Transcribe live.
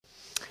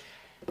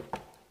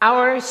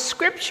Our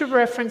scripture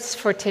reference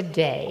for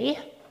today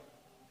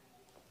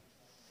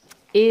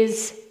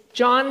is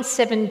John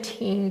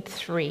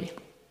 17:3.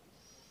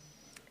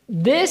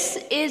 This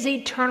is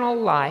eternal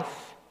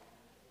life.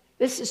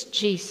 This is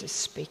Jesus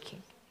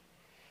speaking.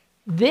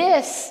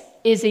 This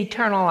is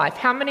eternal life.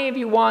 How many of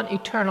you want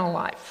eternal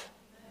life?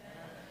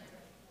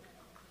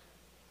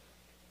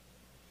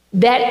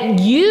 That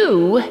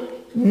you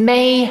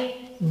may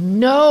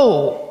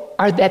know,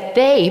 or that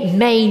they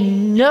may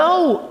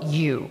know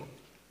you.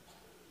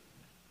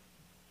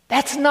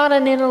 That's not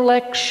an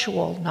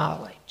intellectual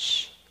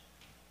knowledge.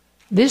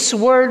 This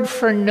word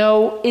for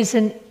know is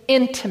an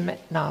intimate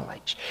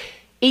knowledge.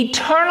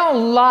 Eternal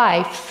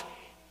life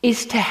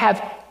is to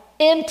have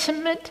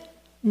intimate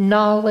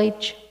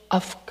knowledge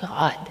of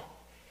God.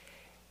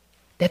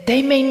 That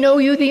they may know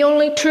you, the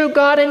only true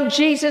God, and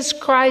Jesus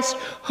Christ,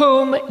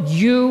 whom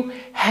you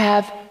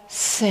have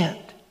sent.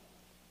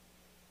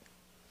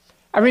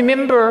 I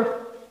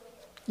remember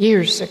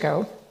years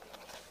ago,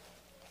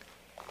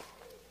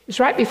 it was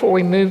right before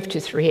we moved to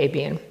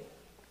 3ABN,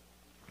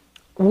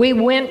 we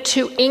went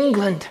to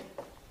England,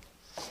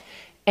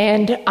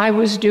 and I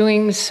was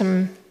doing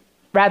some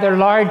rather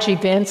large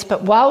events,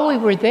 but while we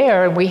were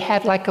there, we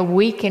had like a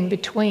week in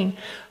between,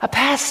 a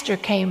pastor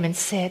came and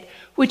said,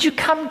 "Would you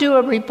come do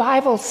a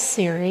revival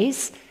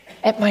series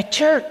at my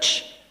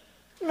church?"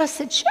 And I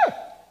said, "Sure."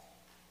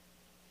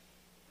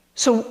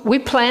 So we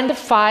planned a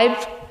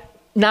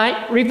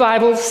 5-night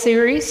revival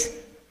series,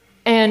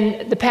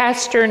 and the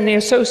pastor and the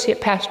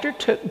associate pastor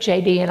took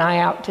JD and I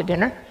out to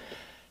dinner.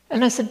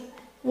 And I said,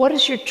 "What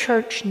does your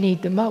church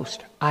need the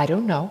most?" "I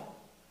don't know."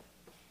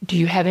 "Do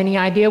you have any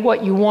idea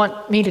what you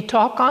want me to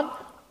talk on?"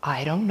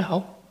 "I don't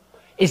know."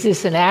 "Is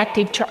this an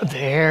active church?"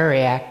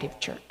 "Very active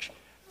church.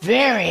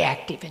 Very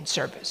active in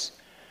service."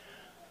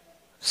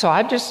 So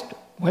I just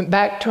went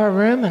back to our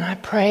room and I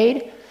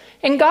prayed.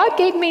 And God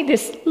gave me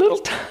this little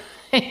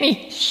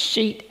tiny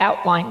sheet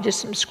outline,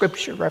 just some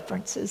scripture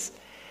references.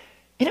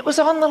 And it was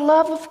on the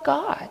love of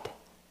God.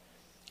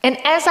 And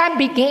as I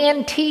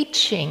began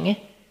teaching,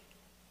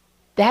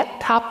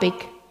 that topic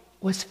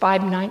was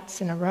 5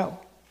 nights in a row.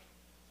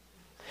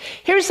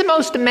 Here's the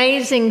most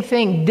amazing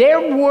thing.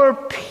 There were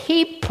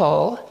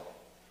people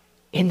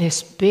in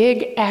this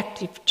big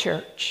active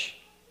church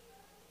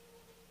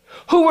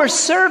who were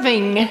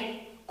serving,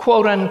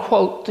 quote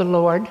unquote, the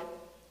Lord,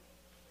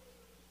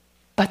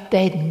 but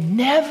they'd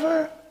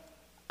never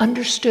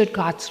understood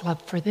God's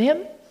love for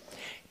them.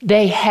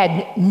 They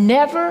had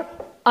never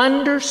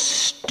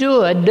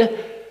understood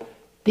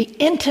the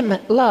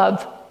intimate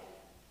love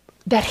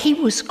that He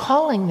was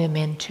calling them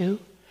into.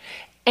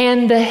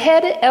 And the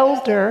head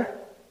elder,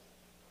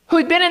 who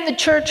had been in the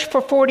church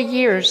for 40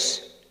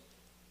 years,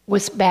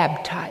 was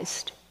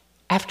baptized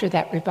after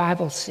that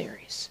revival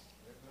series.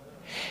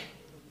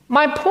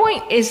 My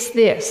point is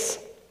this.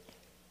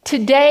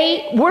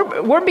 Today,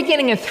 we're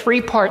beginning a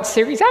 3-part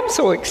series. I'm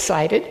so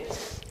excited.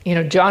 You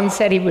know, John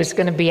said he was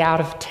going to be out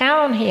of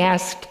town. He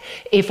asked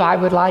if I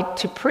would like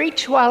to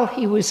preach while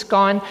he was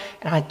gone.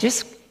 And I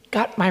just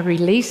got my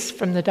release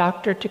from the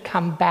doctor to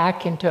come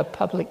back into a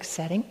public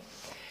setting.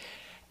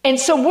 And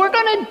so we're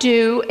going to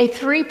do a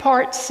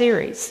 3-part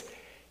series.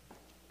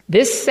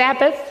 This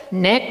Sabbath,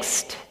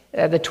 next,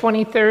 the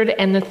 23rd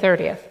and the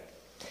 30th.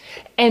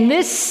 And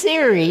this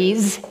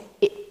series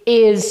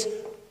is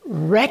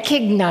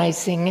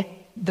recognizing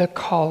the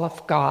call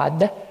of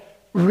God,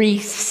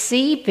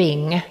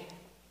 receiving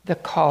the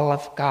call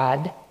of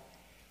God,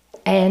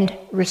 and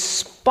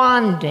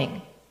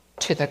responding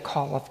to the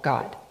call of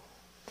God.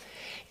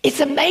 It's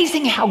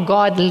amazing how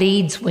God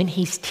leads when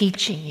He's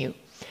teaching you.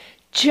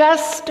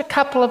 Just a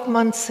couple of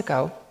months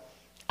ago,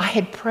 I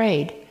had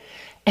prayed,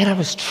 and I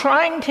was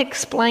trying to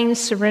explain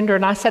surrender,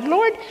 and I said,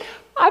 "Lord,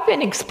 I've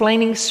been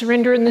explaining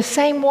surrender in the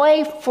same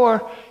way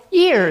for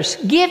years.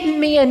 Give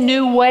me a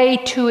new way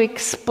to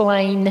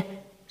explain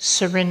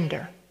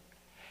surrender."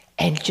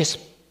 And just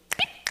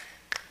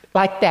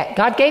like that,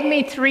 God gave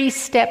me 3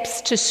 steps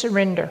to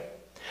surrender.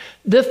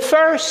 The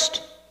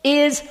first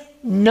is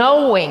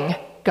knowing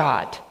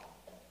God.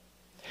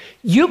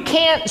 You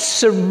can't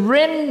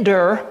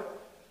surrender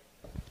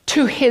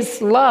to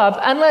His love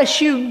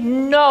unless you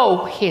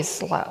know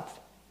His love.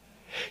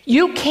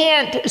 You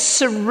can't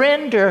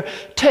surrender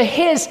to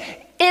His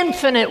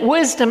infinite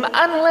wisdom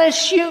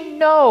unless you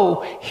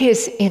know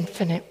His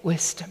infinite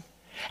wisdom.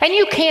 And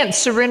you can't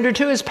surrender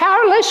to His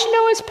power unless you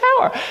know His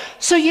power.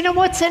 So you know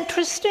what's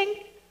interesting?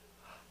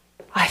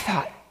 I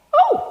thought,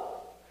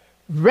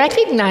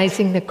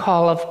 recognizing the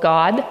call of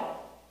God,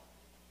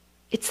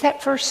 it's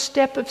that first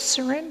step of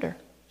surrender.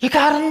 You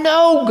got to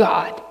know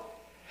God.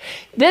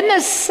 Then the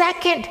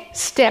second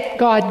step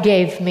God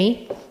gave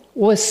me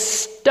was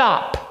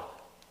stop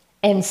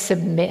and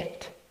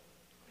submit.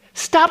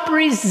 Stop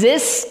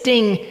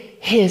resisting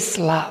His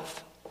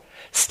love.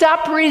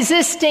 Stop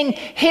resisting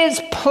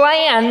His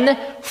plan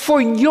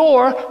for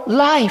your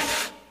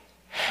life.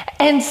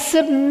 And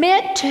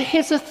submit to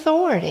His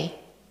authority.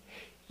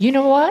 You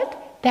know what?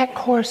 That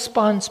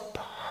corresponds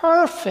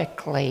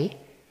perfectly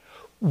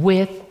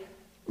with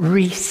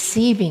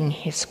receiving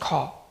His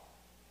call.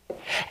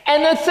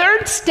 And the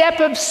third step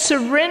of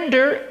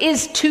surrender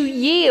is to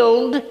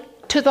yield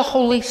to the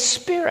Holy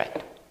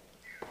Spirit.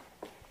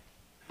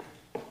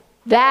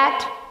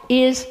 That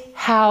is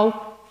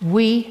how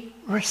we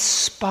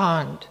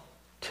respond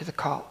to the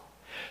call.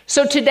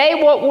 So today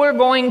what we're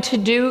going to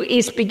do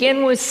is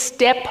begin with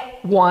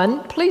step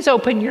 1. Please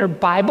open your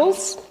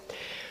Bibles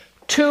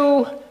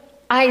to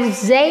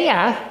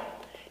Isaiah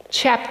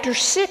chapter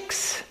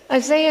 6.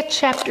 Isaiah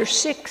chapter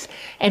 6.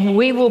 And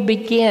we will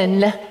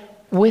begin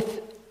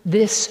with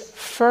this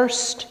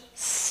first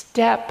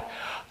step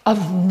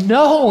of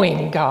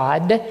knowing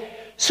God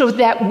so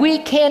that we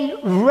can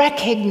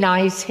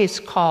recognize his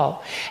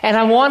call. And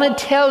I want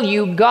to tell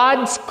you,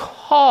 God's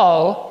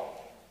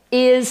call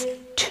is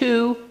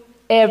to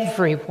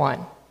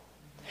everyone.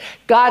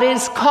 God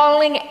is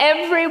calling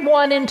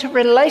everyone into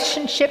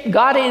relationship.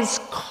 God is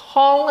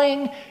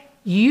calling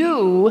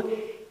you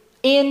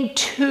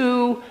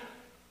into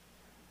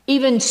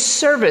even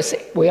service.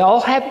 We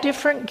all have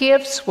different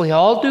gifts. We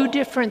all do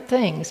different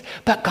things.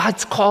 But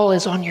God's call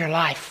is on your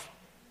life.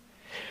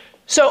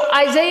 So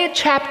Isaiah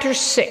chapter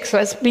 6,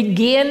 let's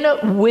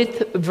begin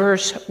with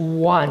verse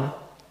 1.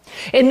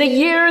 In the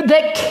year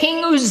that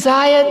King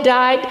Uzziah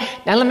died,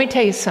 now let me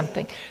tell you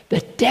something.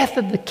 The death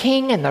of the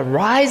king and the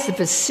rise of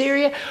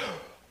Assyria,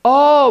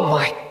 oh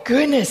my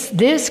goodness,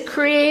 this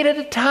created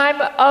a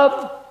time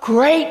of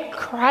great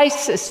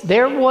crisis.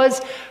 There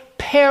was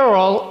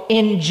peril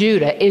in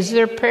Judah. Is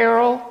there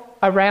peril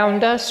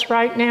around us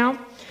right now?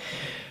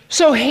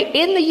 So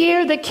in the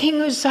year that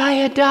King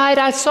Uzziah died,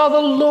 I saw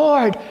the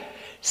Lord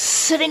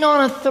sitting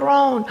on a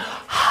throne,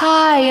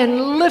 high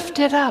and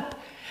lifted up,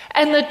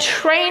 and the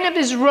train of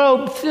his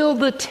robe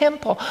filled the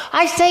temple.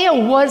 Isaiah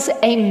was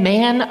a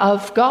man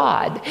of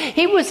God.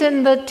 He was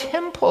in the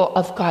temple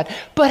of God,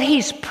 but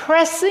he's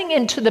pressing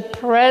into the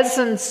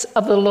presence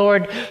of the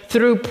Lord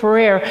through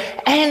prayer.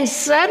 And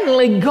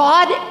suddenly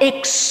God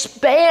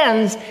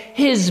expands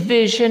his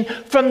vision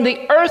from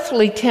the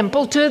earthly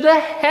temple to the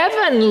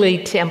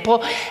heavenly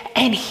temple,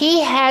 and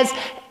he has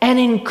an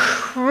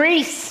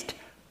increased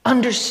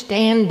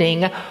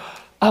understanding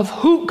of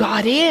who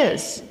God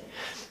is.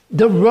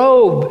 The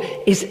robe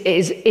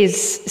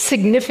is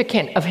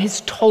significant of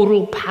his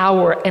total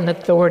power and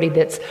authority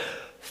that's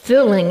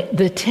filling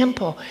the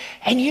temple.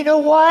 And you know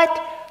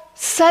what?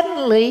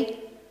 Suddenly,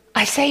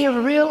 Isaiah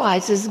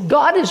realizes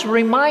God is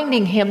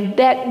reminding him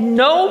that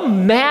no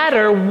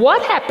matter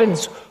what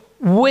happens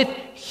with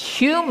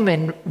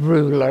human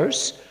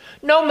rulers,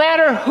 no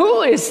matter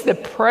who is the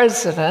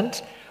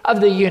president of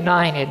the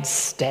United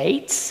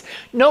States,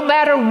 no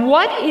matter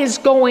what is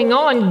going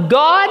on,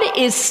 God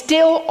is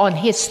still on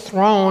his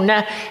throne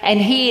and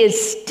he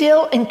is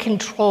still in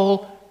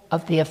control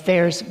of the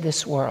affairs of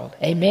this world.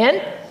 Amen?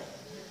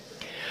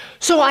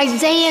 So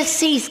Isaiah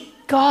sees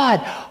God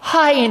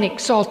high and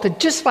exalted,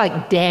 just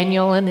like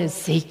Daniel and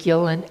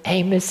Ezekiel and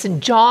Amos and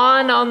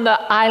John on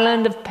the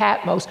island of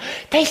Patmos.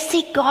 They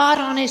see God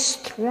on his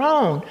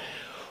throne.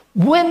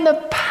 When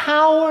the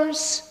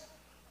powers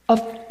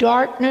of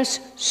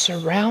darkness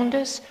surround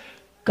us,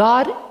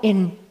 God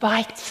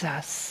invites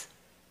us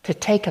to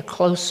take a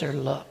closer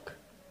look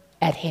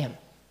at him,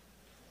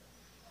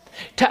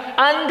 to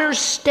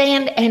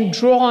understand and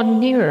draw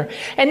nearer.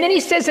 And then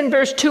he says in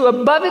verse 2,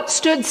 above it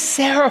stood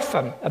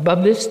seraphim,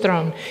 above this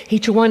throne.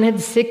 Each one had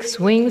 6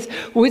 wings.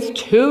 With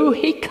 2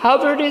 he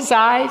covered his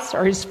eyes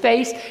or his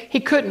face. He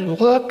couldn't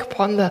look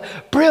upon the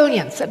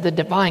brilliance of the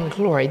divine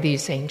glory,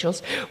 these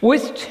angels.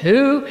 With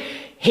 2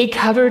 he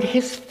covered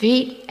his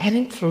feet and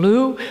it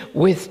flew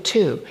with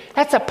 2.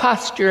 That's a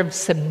posture of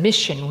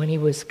submission when he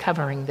was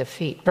covering the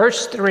feet.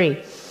 Verse 3,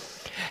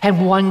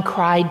 and one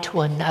cried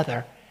to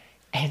another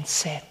and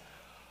said,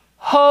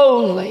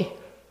 holy,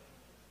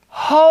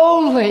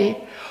 holy,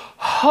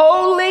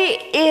 holy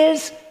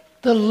is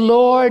the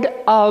Lord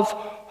of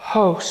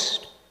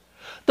hosts.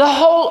 The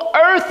whole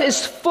earth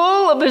is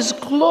full of his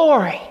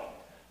glory.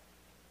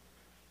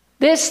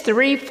 This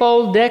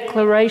threefold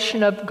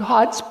declaration of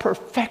God's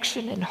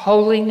perfection and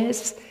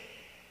holiness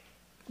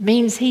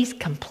means he's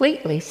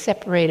completely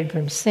separated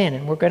from sin,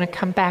 and we're going to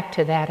come back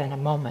to that in a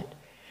moment.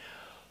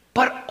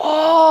 But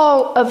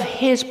all of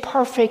his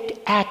perfect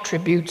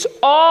attributes,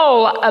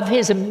 all of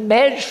his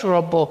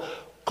immeasurable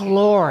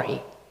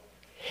glory,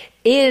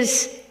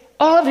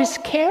 all of his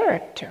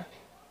character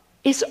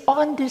is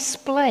on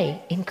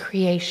display in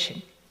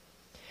creation.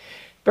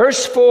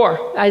 Verse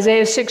 4,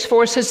 Isaiah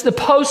 6:4 says, the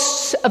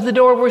posts of the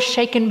door were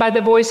shaken by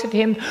the voice of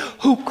him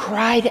who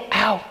cried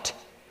out,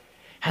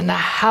 and the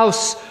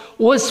house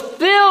was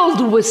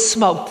filled with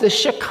smoke. The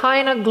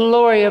Shekinah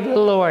glory of the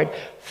Lord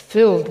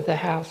filled the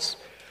house.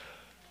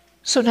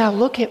 So now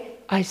look at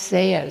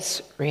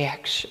Isaiah's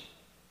reaction.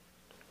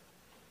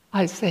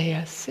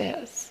 Isaiah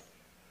says,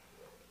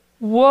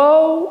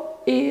 woe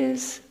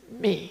is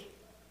me.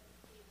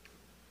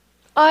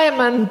 I am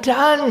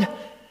undone,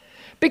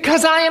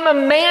 because I am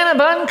a man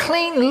of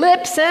unclean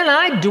lips, and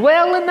I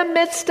dwell in the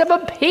midst of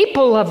a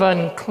people of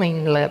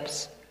unclean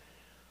lips.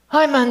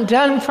 I'm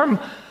undone, for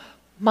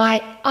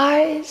my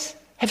eyes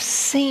have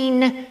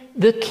seen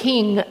the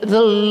King,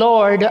 the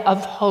Lord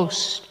of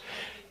hosts.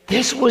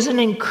 This was an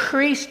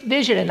increased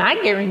vision. And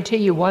I guarantee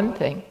you one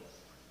thing.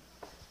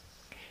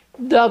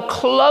 The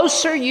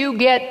closer you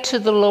get to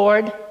the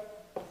Lord,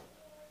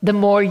 the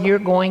more you're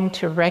going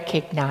to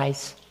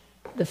recognize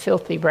the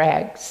filthy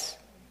rags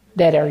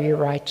that are your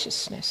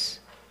righteousness.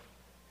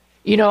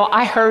 You know,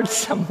 I heard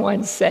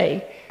someone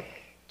say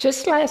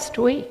just last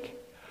week,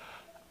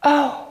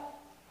 "Oh,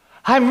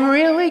 I'm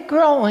really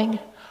growing.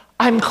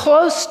 I'm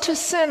close to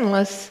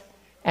sinless."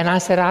 And I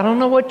said, "I don't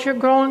know what you're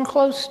growing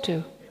close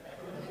to,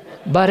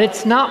 but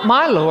it's not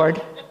my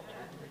Lord."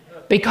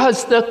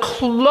 Because the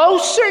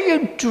closer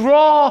you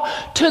draw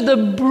to the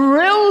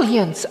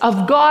brilliance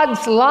of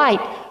God's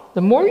light,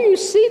 the more you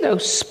see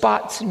those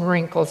spots and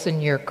wrinkles in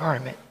your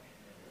garment.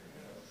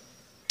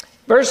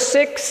 Verse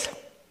 6,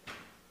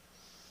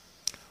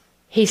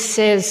 he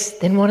says,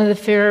 "Then one of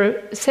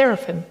the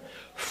seraphim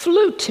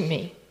flew to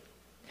me,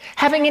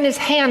 having in his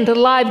hand a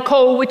live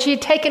coal, which he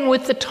had taken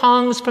with the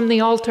tongs from the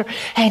altar,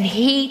 and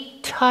he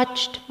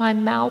touched my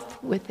mouth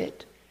with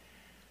it.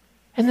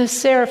 And the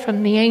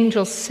seraphim, the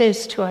angel,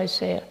 says to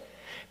Isaiah,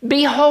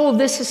 'Behold,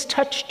 this has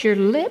touched your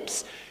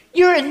lips.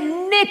 Your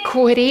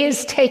iniquity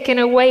is taken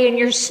away and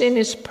your sin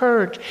is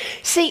purged.'"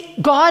 See,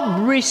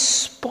 God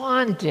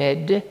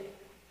responded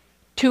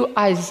to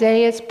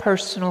Isaiah's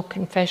personal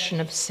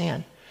confession of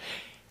sin.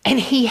 And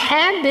he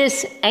had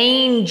this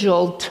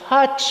angel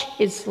touch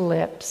his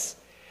lips.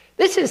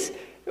 This is,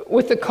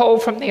 with the coal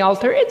from the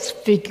altar, it's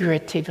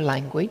figurative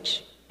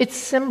language. It's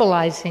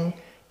symbolizing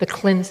the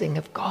cleansing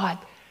of God.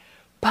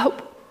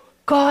 But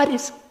God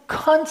is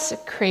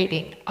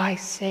consecrating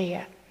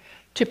Isaiah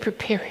to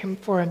prepare him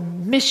for a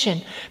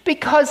mission,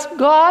 because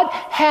God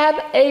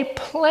had a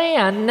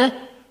plan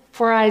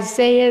for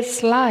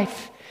Isaiah's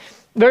life.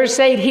 Verse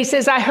 8, he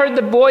says, "I heard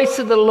the voice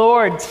of the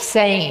Lord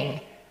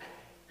saying."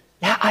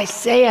 Now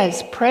Isaiah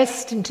is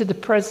pressed into the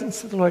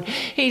presence of the Lord.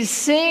 He's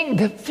seeing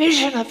the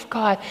vision of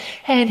God.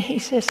 And he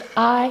says,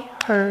 "I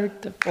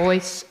heard the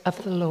voice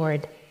of the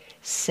Lord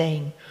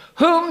saying,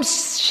 'Whom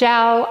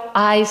shall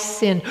I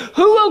send?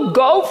 Who will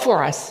go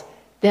for us?'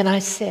 Then I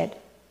said,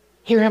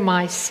 'Here am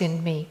I,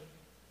 send me.'"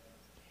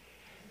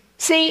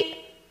 See,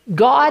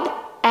 God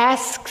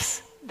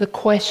asks the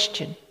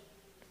question,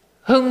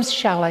 "Whom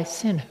shall I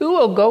send? Who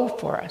will go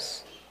for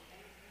us?"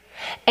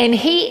 And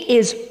he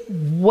is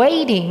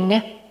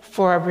waiting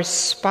for a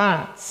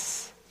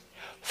response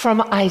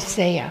from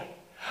Isaiah.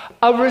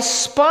 A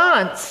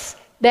response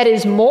that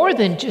is more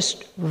than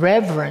just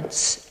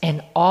reverence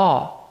and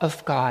awe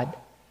of God,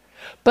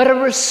 but a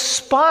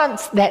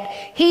response that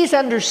he's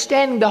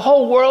understanding the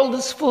whole world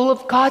is full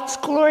of God's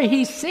glory.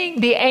 He's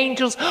seeing the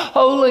angels,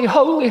 "Holy,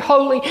 holy,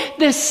 holy,"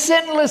 this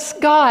sinless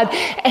God.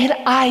 And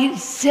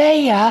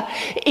Isaiah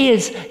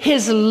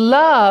his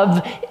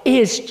love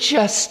is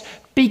just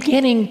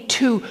beginning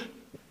to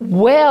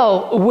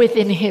well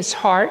within his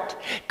heart.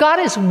 God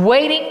is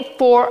waiting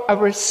for a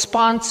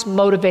response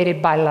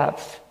motivated by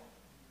love.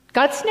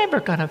 God's never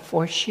going to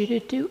force you to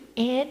do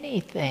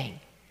anything.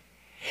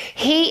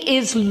 He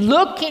is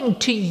looking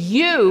to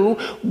you,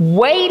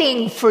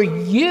 waiting for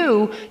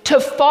you to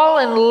fall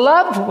in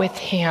love with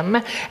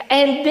him,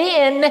 and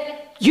then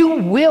you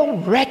will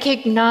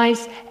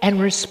recognize and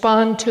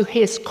respond to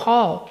his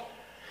call.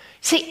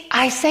 See,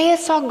 Isaiah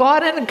saw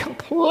God in a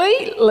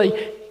completely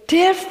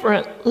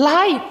different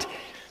light.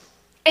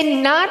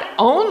 And not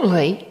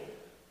only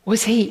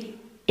was he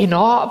in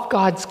awe of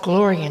God's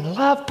glory and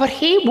love, but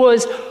he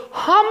was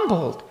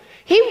humbled.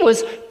 He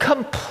was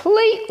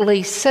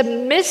completely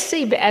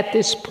submissive at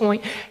this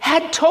point,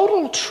 had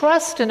total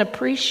trust and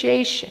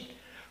appreciation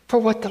for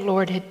what the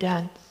Lord had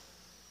done.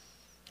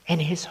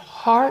 And his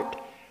heart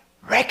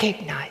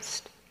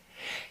recognized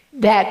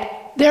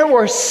that there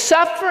were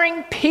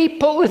suffering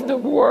people in the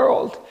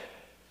world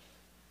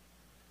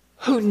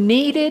who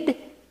needed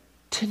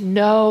to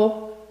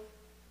know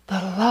the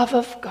love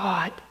of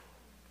God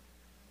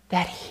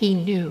that he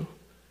knew.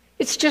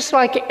 It's just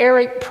like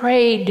Eric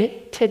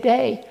prayed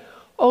today.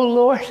 "Oh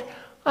Lord,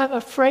 I'm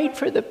afraid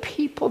for the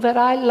people that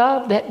I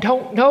love that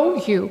don't know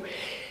you."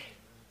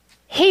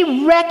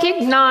 He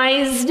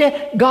recognized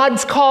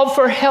God's call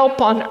for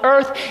help on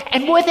earth,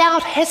 and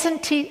without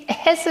hesitancy,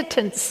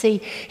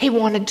 he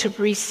wanted to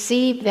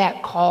receive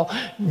that call,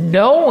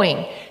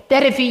 knowing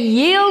that if he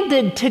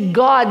yielded to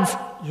God's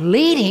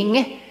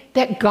leading,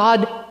 that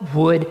God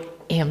would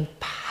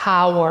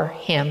empower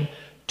him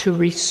to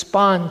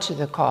respond to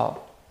the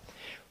call.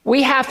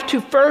 We have to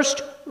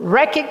first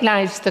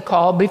recognize the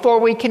call before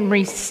we can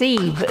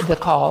receive the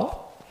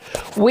call.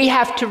 We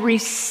have to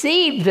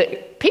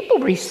people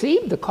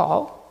receive the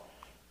call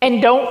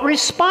and don't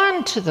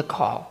respond to the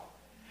call.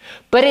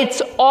 But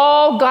it's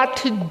all got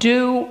to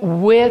do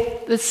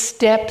with the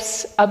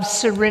steps of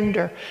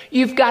surrender.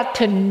 You've got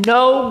to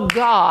know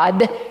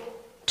God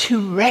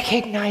to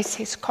recognize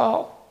his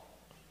call.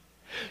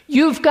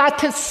 You've got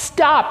to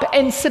stop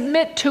and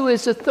submit to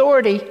his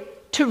authority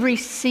to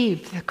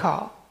receive the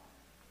call.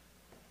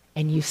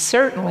 And you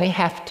certainly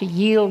have to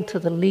yield to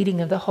the leading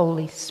of the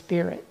Holy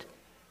Spirit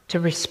to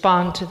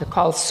respond to the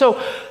call.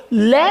 So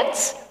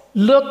let's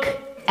look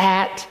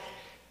at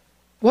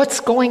what's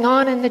going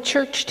on in the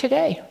church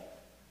today.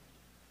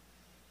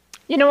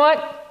 You know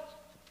what?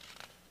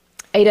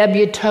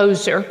 A.W.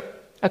 Tozer,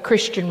 a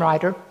Christian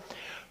writer,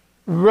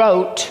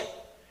 wrote,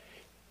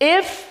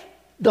 if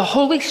the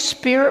Holy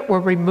Spirit were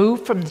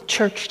removed from the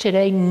church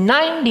today,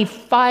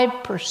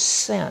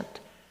 95%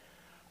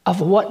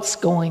 of what's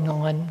going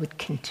on would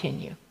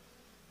continue.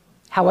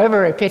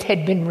 However, if it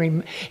had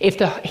been,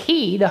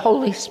 the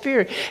Holy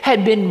Spirit,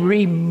 had been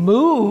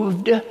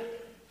removed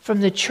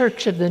from the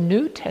church of the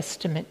New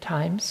Testament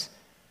times,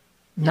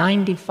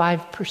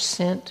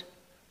 95%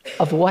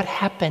 of what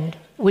happened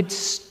would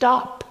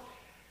stop.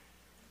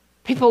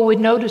 People would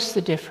notice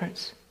the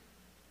difference.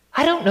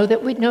 I don't know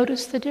that we'd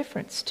notice the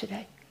difference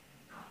today.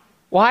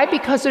 Why?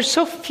 Because there's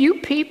so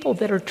few people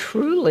that are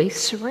truly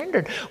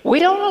surrendered. We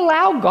don't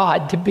allow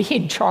God to be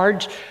in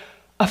charge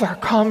of our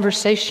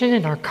conversation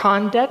and our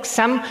conduct.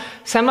 Some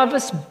of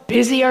us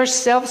busy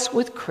ourselves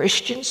with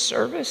Christian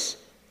service.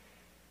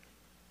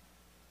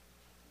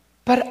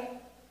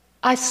 But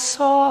I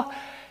saw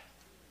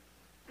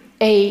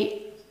a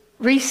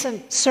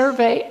recent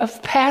survey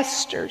of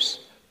pastors.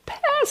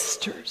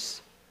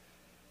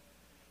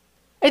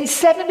 And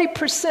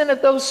 70%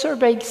 of those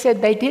surveyed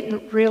said they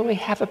didn't really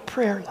have a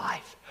prayer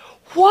life.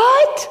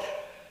 What?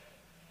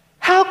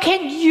 How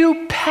can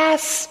you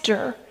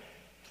pastor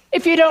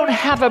if you don't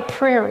have a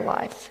prayer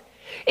life?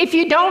 If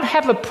you don't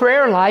have a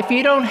prayer life,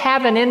 you don't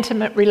have an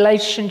intimate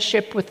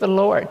relationship with the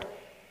Lord.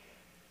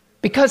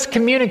 Because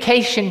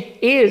communication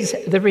is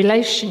the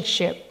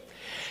relationship.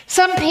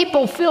 Some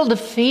people feel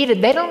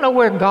defeated. They don't know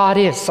where God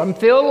is. Some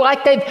feel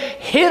like they've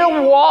hit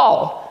a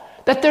wall,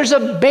 that there's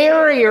a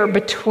barrier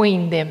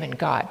between them and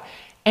God.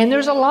 And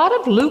there's a lot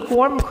of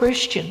lukewarm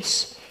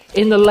Christians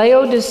in the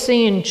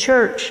Laodicean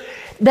church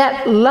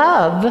that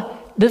love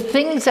the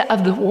things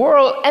of the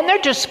world, and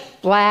they're just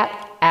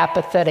flat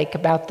apathetic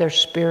about their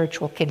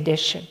spiritual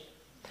condition.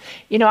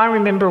 You know, I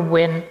remember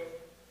when,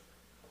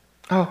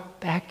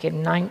 back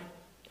in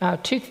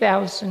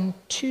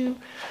 2002,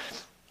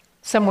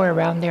 somewhere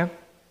around there,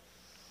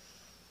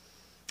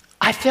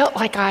 I felt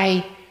like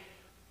I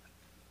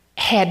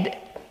had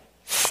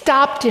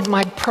stopped in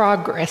my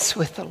progress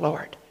with the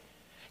Lord.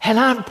 And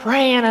I'm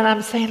praying and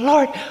I'm saying,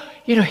 Lord,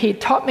 you know, He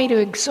taught me to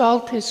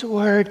exalt His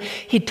word.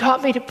 He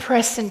taught me to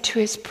press into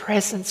His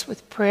presence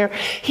with prayer.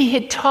 He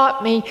had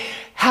taught me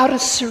how to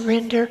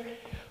surrender.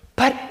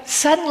 But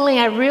suddenly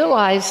I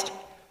realized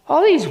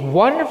all these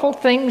wonderful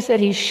things that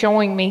He's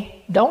showing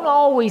me don't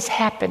always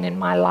happen in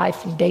my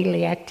life and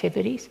daily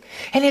activities.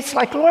 And it's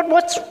like, Lord,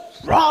 what's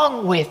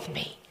wrong with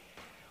me?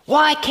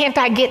 Why can't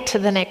I get to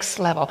the next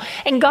level?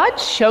 And God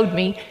showed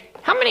me.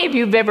 How many of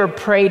you have ever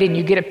prayed and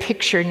you get a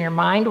picture in your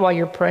mind while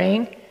you're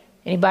praying?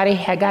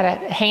 Anybody? I got a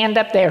hand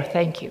up there.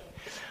 Thank you.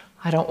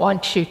 I don't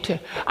want you to.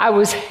 I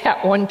was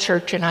at one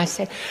church and I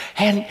said,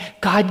 and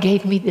God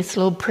gave me this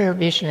little prayer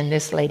vision, and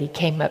this lady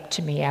came up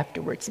to me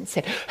afterwards and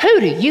said,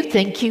 who do you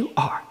think you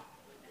are?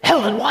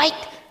 Ellen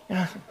White?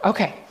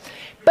 Okay.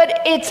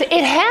 But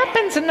it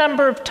happens a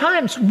number of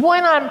times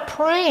when I'm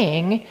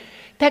praying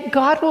that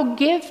God will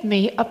give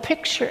me a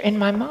picture in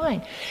my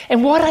mind.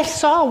 And what I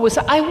saw was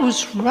I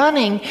was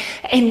running,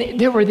 and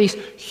there were these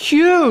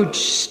huge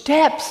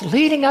steps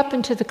leading up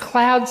into the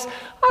clouds.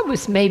 I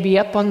was maybe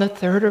up on the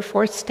third or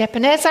fourth step.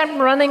 And as I'm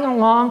running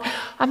along,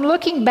 I'm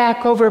looking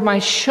back over my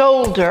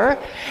shoulder,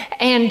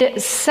 and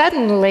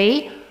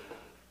suddenly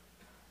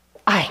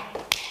I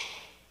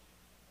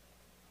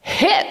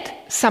hit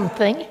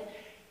something.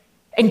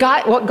 And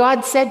what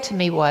God said to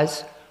me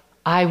was,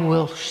 I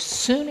will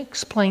soon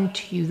explain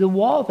to you the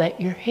wall that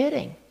you're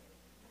hitting.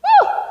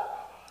 Woo!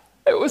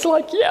 It was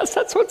like, yes,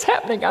 that's what's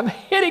happening. I'm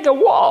hitting a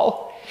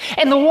wall.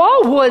 And the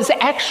wall was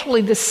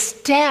actually the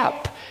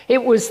step.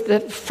 It was the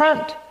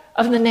front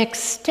of the next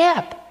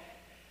step.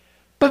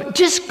 But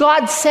just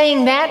God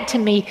saying that to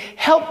me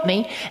helped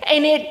me.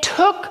 And it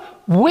took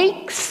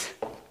weeks,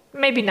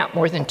 maybe not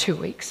more than 2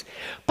 weeks.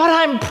 But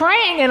I'm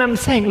praying and I'm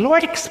saying,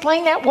 Lord,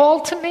 explain that wall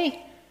to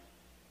me.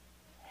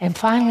 And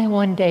finally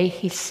one day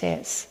He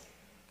says,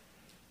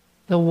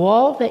 the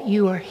wall that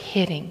you are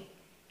hitting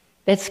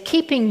that's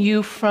keeping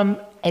you from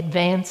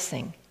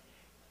advancing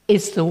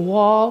is the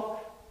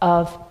wall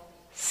of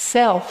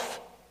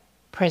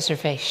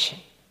self-preservation.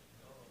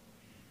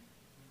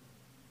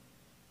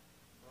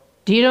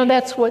 Do you know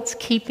that's what's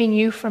keeping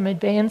you from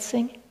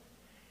advancing?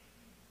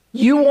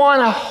 You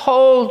want to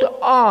hold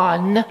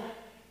on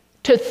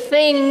to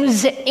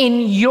things in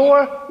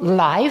your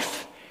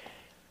life.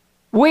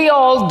 We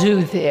all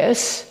do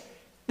this.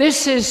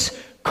 This is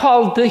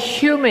called the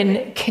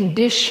human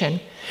condition,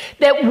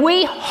 that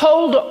we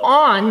hold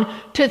on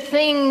to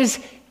things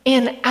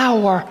in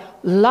our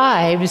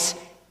lives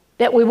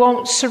that we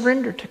won't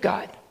surrender to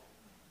God.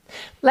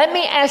 Let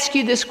me ask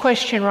you this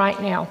question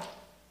right now.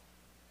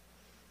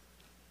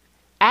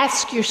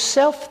 Ask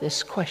yourself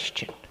this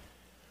question.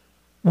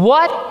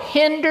 What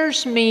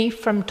hinders me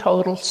from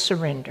total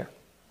surrender?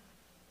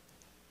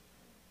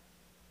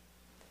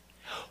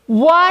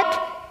 What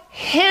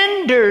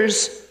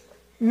hinders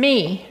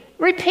me?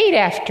 Repeat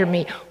after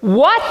me.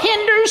 What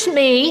hinders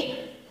me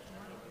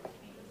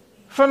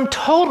from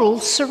total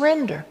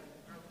surrender.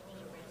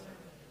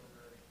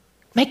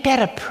 Make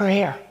that a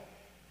prayer.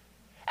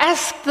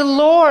 Ask the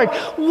Lord,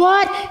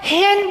 what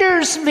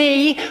hinders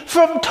me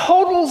from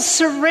total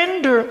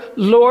surrender,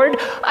 Lord?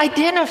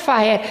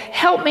 Identify it.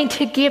 Help me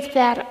to give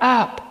that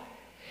up.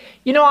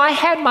 You know, I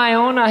had my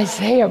own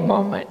Isaiah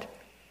moment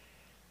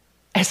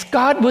as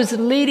God was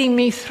leading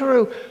me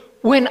through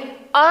when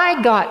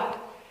I got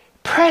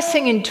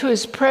pressing into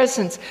his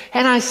presence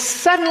and I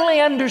suddenly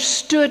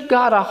understood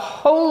God a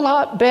whole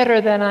lot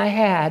better than I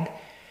had,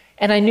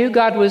 and I knew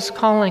God was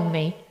calling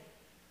me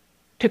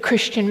to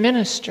Christian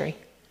ministry.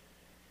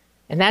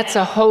 And that's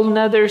a whole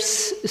nother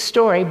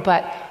story,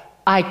 but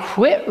I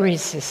quit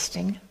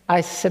resisting.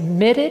 I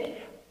submitted.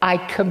 I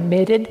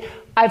committed.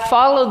 I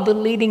followed the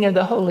leading of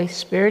the Holy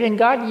Spirit, and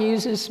God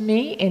uses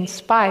me in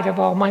spite of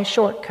all my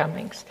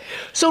shortcomings.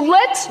 So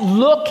let's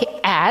look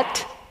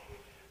at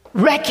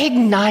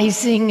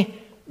recognizing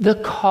the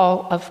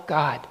call of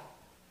God.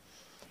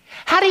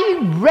 How do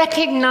you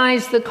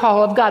recognize the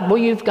call of God? Well,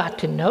 you've got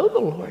to know the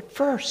Lord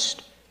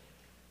first.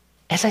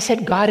 As I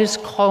said, God is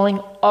calling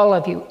all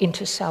of you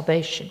into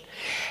salvation.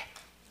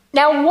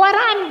 Now, what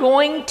I'm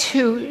going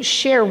to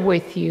share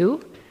with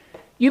you,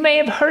 you may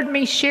have heard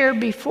me share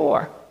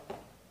before,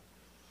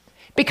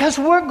 because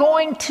we're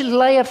going to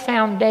lay a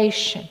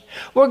foundation.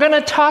 We're going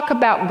to talk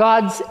about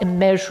God's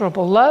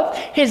immeasurable love,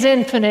 his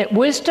infinite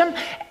wisdom,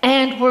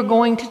 and we're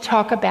going to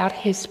talk about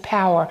his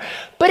power.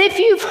 But if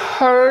you've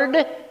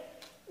heard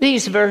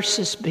these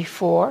verses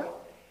before,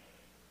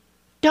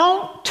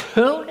 don't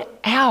tune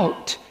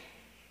out.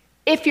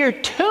 If you're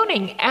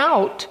tuning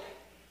out,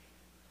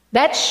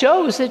 that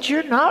shows that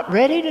you're not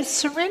ready to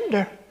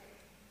surrender.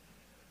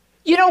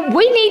 You know,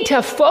 we need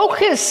to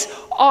focus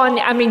on,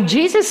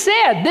 Jesus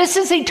said, this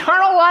is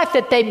eternal life,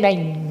 that they may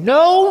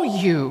know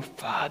you,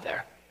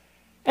 Father,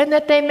 and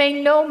that they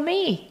may know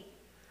me.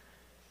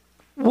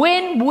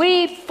 When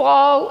we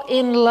fall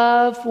in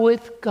love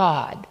with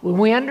God, when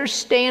we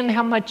understand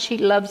how much he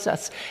loves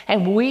us,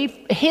 and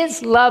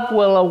his love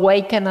will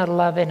awaken a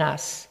love in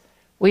us.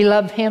 We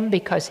love him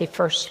because he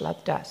first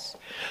loved us.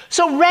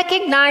 So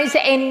recognize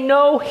and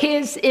know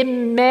his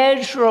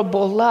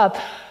immeasurable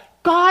love.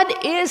 God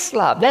is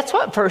love. That's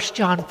what 1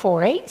 John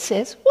 4:8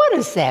 says. What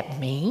does that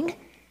mean?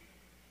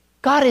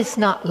 God is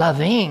not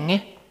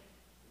loving.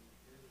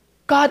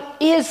 God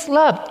is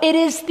love. It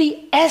is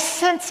the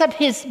essence of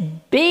his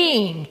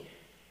being.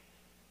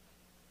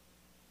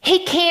 He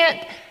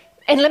can't,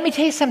 and let me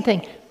tell you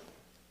something.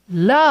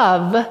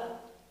 Love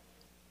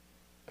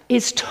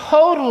is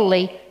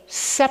totally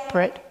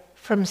separate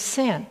from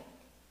sin.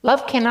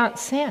 Love cannot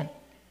sin.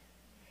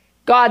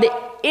 God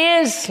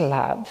is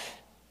love.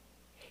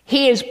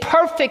 He is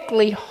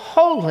perfectly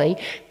holy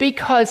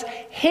because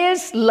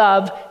his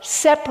love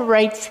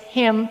separates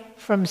him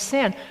from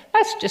sin.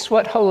 That's just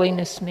what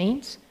holiness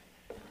means,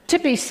 to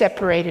be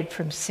separated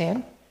from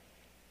sin.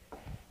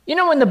 You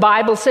know, when the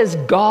Bible says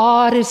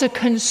God is a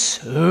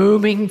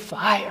consuming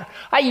fire,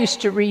 I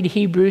used to read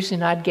Hebrews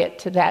and I'd get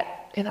to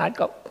that and I'd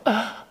go,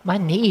 oh, my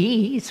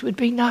knees would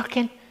be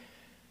knocking.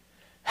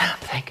 And I'm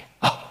thinking,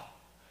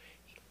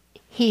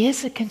 he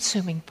is a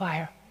consuming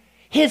fire.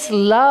 His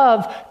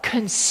love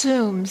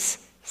consumes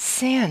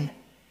sin.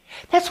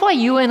 That's why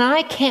you and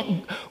I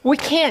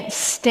can't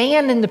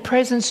stand in the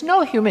presence.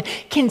 No human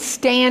can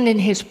stand in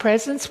his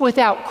presence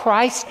without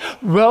Christ's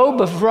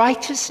robe of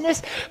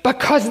righteousness,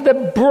 because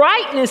the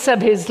brightness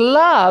of his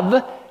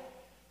love,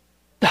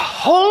 the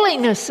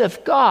holiness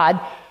of God,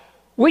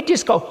 we'd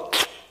just go,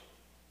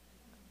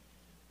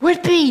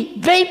 would be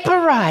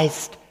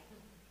vaporized.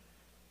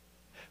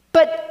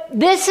 But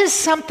this is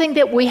something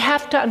that we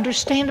have to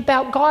understand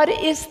about God,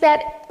 is that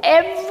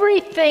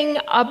everything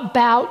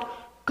about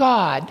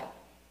God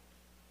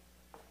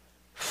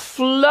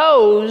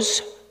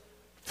flows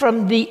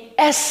from the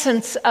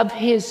essence of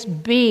his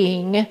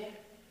being,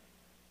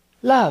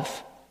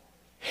 love.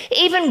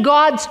 Even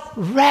God's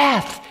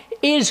wrath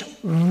is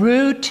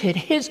rooted,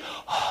 his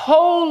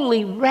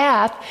holy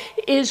wrath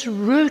is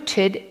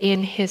rooted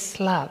in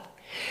his love.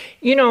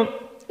 You know,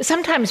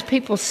 sometimes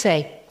people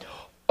say,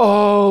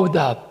 oh,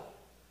 the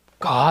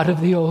God of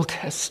the Old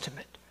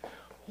Testament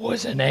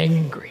was an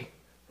angry,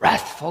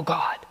 wrathful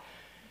God.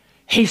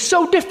 He's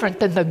so different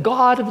than the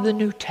God of the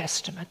New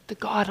Testament, the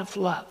God of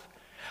love.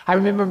 I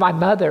remember my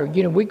mother,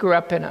 I grew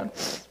up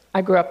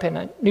in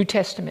a New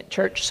Testament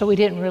church, so we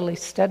didn't really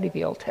study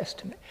the Old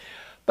Testament.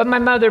 But my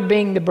mother,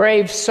 being the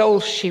brave soul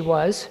she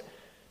was,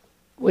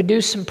 would do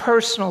some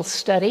personal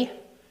study.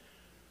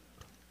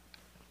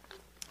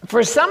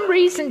 For some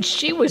reason,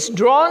 she was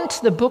drawn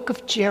to the book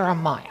of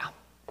Jeremiah.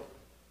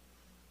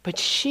 But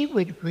she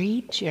would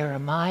read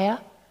Jeremiah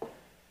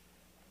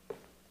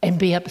and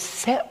be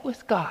upset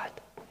with God.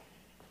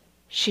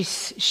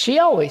 She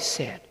always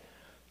said,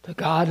 the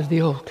God of the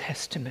Old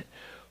Testament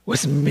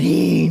was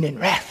mean and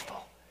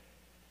wrathful.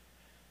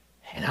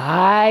 And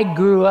I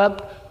grew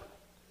up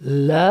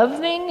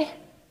loving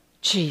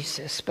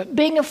Jesus, but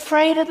being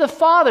afraid of the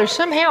Father.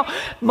 Somehow,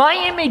 my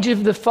image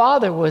of the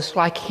Father was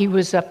like he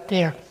was up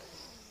there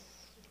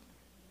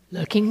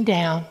looking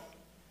down,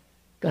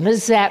 gonna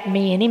zap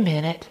me any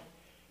minute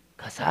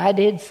because I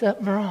did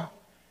something wrong.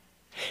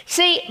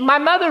 See, my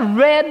mother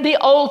read the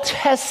Old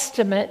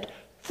Testament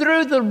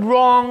through the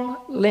wrong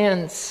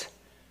lens.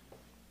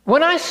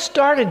 When I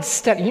started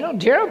studying,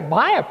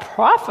 Jeremiah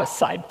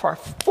prophesied for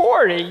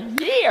 40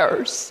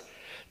 years,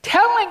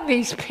 telling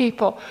these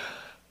people,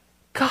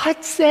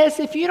 God says,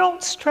 if you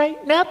don't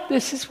straighten up,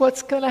 this is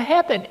what's going to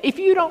happen. If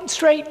you don't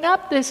straighten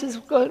up, this is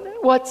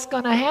what's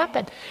going to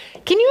happen.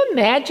 Can you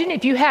imagine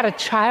if you had a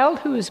child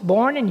who was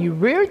born and you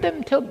reared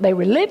them till they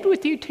lived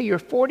with you till you're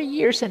 40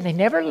 years and they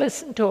never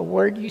listened to a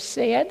word you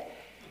said?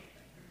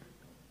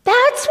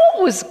 That's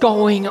what was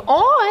going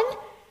on.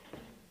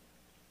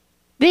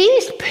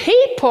 These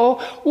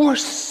people were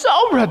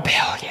so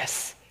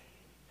rebellious.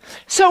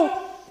 So,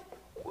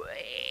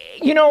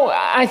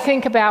 I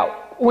think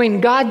about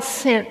when God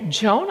sent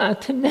Jonah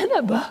to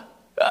Nineveh.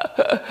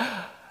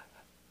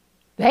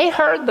 They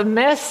heard the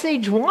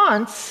message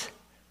once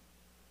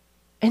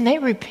and they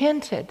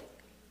repented.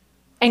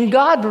 And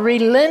God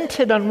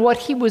relented on what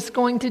he was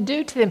going to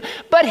do to them.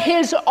 But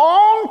his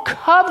own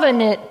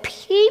covenant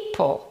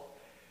people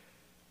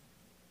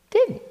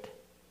didn't.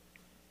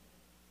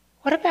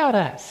 What about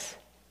us?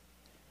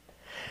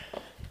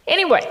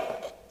 Anyway,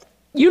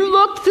 you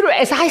look through,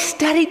 as I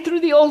studied through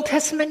the Old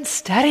Testament,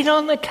 studied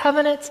on the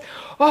covenants,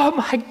 oh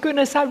my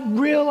goodness, I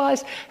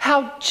realized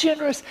how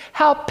generous,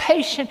 how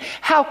patient,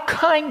 how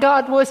kind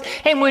God was.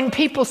 And when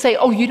people say,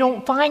 oh, you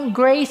don't find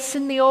grace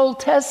in the Old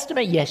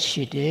Testament? Yes,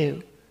 you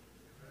do.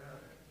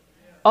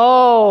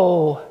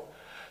 Oh,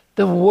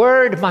 the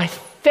word, my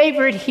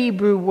favorite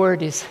Hebrew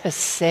word is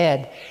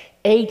hesed,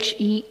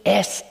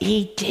 Hesed.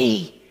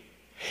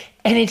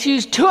 And it's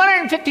used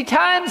 250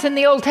 times in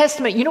the Old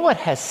Testament. You know what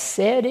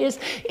hesed is?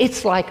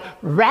 It's like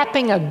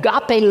wrapping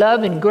agape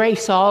love and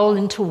grace all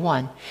into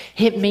one.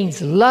 It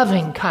means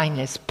loving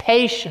kindness,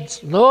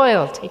 patience,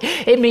 loyalty.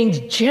 It means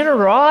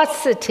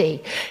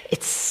generosity.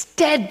 It's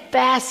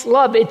steadfast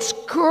love. It's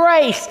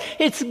grace.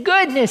 It's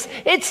goodness.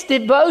 It's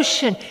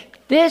devotion.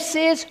 This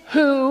is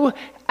who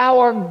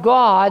our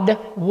God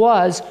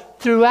was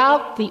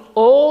throughout the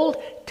Old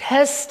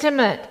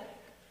Testament.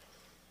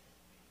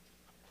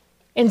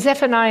 In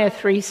Zephaniah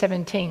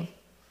 3:17,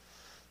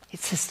 it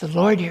says, the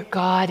Lord your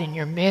God in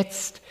your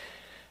midst,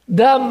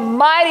 the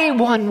mighty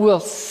one will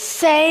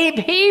save.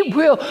 He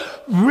will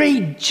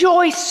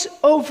rejoice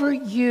over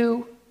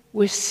you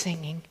with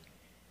singing.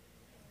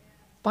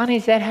 Bonnie,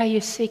 is that how you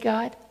see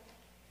God?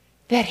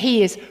 That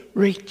he is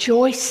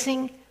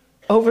rejoicing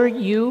over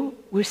you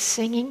with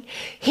singing?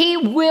 He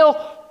will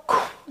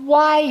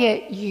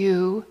quiet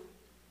you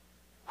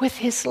with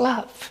his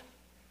love.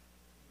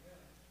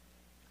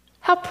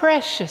 How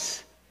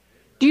precious.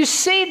 Do you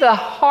see the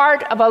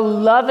heart of a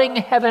loving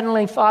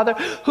Heavenly Father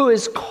who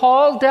has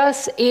called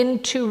us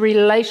into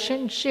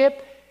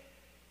relationship?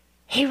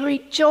 He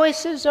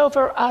rejoices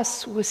over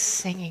us with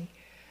singing.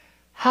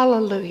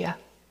 Hallelujah.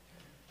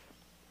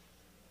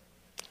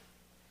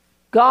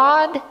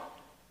 God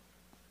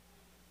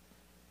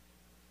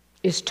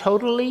is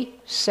totally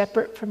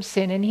separate from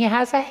sin, and he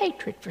has a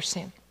hatred for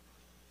sin.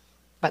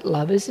 But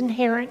love is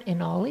inherent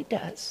in all he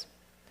does.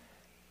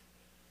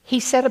 He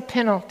set a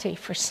penalty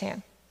for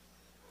sin.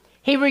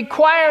 He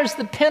requires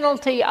the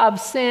penalty of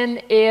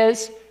sin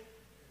is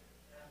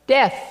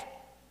death.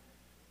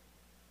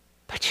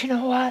 But you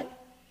know what?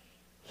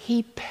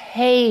 He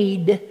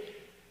paid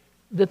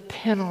the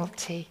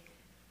penalty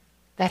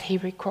that he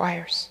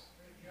requires.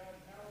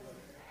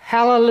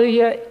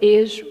 Hallelujah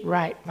is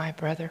right, my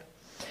brother.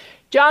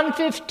 John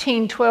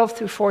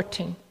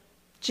 15:12-14.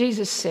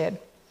 Jesus said,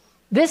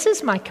 this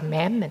is my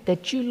commandment,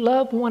 that you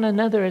love one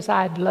another as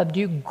I have loved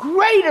you.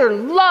 Greater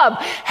love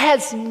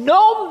has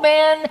no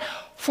man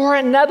for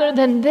another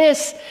than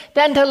this,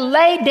 than to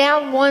lay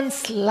down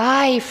one's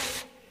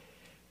life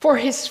for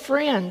his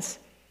friends.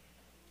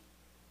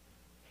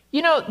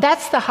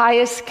 That's the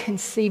highest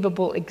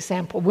conceivable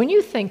example. When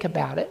you think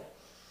about it,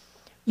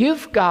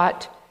 you've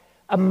got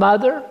a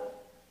mother,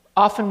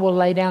 often will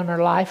lay down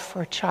her life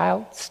for a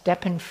child,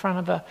 step in front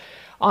of a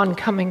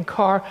oncoming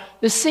car.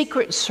 The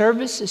Secret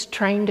Service is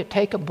trained to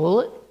take a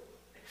bullet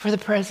for the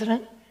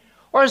president.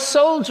 Or a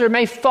soldier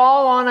may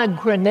fall on a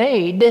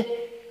grenade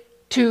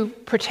to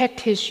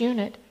protect his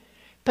unit.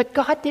 But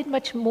God did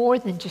much more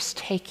than just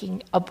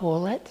taking a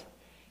bullet.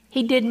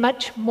 He did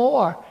much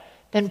more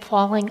than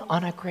falling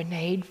on a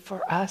grenade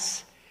for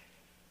us.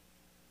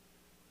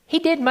 He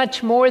did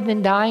much more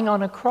than dying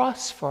on a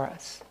cross for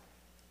us.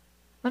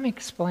 Let me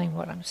explain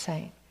what I'm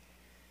saying.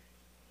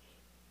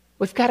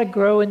 We've got to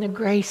grow in the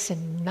grace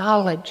and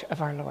knowledge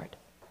of our Lord.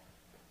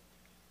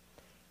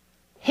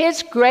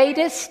 His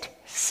greatest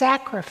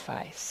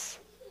sacrifice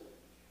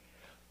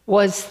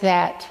was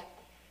that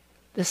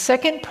the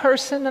second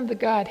person of the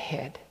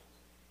Godhead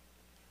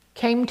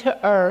came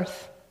to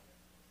earth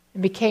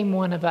and became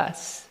one of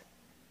us.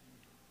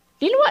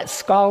 Do you know what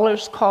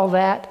scholars call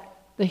that?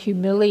 The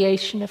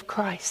humiliation of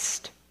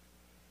Christ.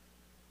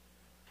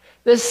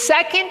 The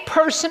second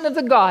person of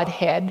the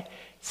Godhead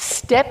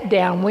stepped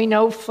down. We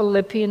know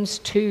Philippians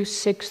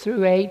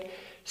 2:6-8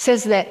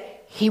 says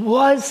that he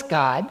was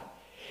God.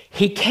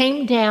 He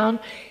came down.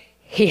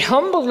 He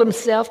humbled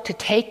himself to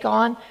take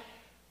on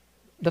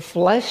the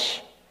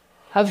flesh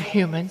of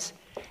humans.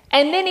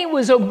 And then he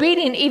was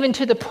obedient even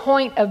to the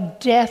point of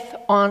death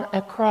on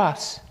a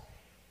cross.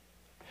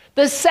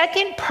 The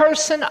second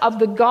person of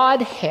the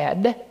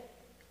Godhead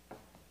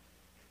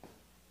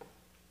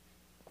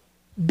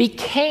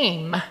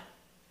became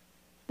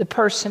the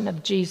person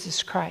of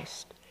Jesus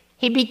Christ.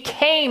 He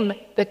became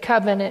the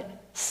covenant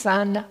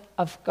Son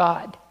of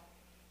God.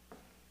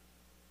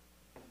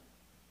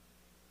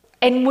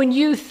 And when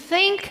you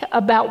think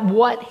about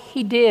what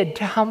he did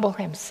to humble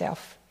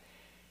himself,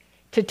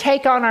 to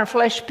take on our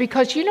flesh,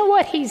 because you know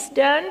what he's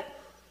done?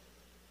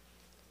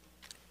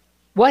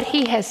 What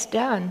he has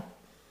done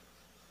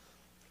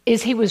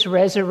is he was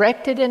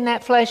resurrected in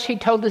that flesh. He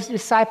told his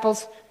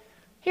disciples,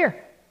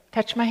 here,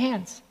 touch my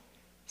hands.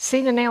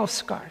 See the nail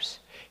scars.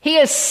 He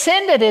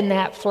ascended in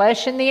that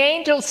flesh, and the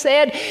angel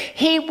said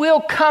he will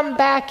come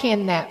back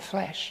in that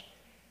flesh.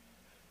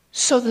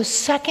 So the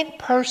second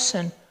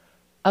person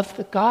of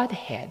the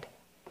Godhead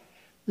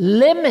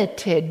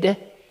limited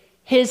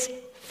his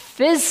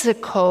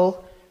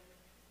physical,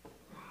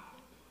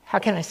 how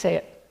can I say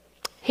it?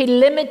 He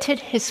limited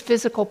his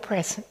physical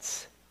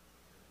presence.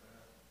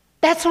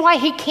 That's why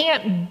he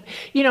can't,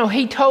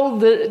 he told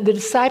the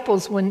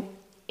disciples when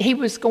he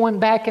was going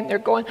back and they're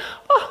going,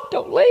 oh,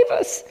 don't leave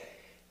us.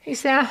 He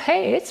said,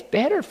 hey, it's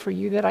better for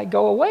you that I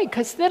go away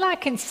because then I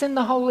can send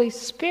the Holy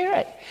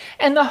Spirit.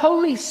 And the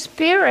Holy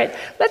Spirit,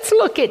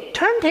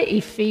 turn to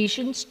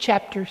Ephesians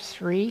chapter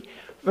 3,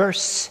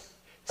 verse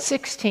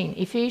 16.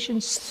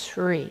 Ephesians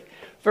 3,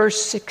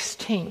 verse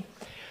 16.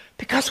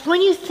 Because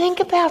when you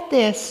think about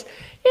this,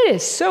 it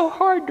is so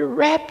hard to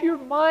wrap your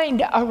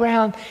mind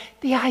around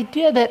the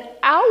idea that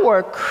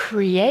our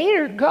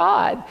Creator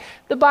God,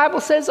 the Bible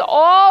says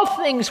all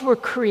things were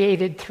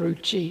created through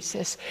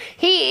Jesus.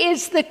 He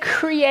is the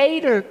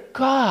Creator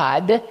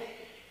God.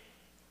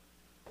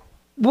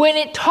 When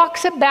it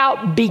talks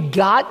about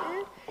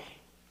begotten,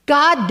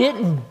 God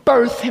didn't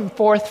birth him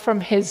forth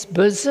from his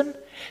bosom.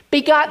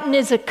 Begotten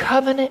is a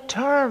covenant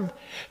term.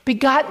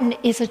 Begotten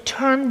is a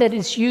term that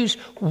is used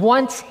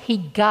once he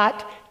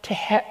got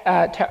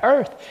to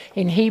earth.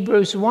 In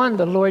Hebrews 1,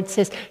 the Lord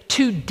says,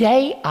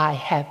 today I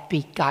have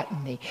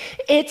begotten thee.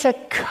 It's a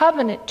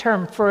covenant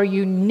term for a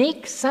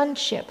unique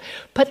sonship.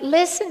 But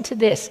listen to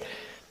this.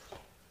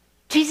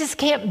 Jesus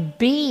can't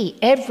be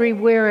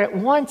everywhere at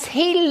once.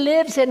 He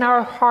lives in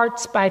our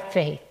hearts by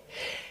faith.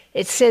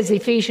 It says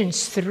Ephesians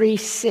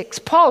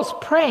 3:6. Paul's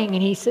praying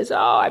and he says,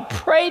 I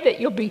pray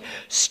that you'll be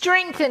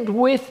strengthened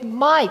with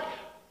might.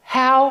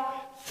 How?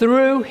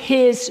 Through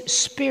his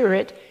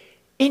Spirit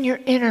in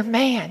your inner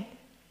man.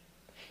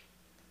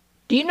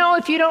 Do you know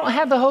if you don't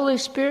have the Holy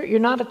Spirit, you're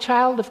not a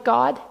child of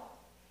God?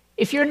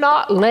 If you're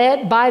not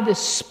led by the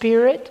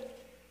Spirit,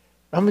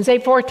 Romans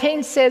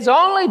 8:14 says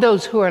only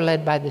those who are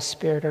led by the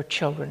Spirit are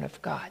children of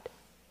God.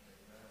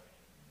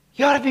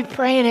 You ought to be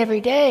praying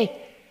every day.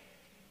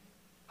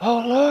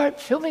 Oh Lord,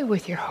 fill me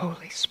with your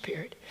Holy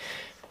Spirit.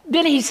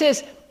 Then he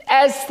says,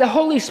 as the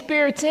Holy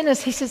Spirit's in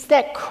us, he says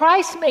that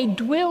Christ may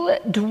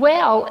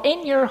dwell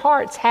in your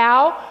hearts.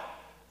 How?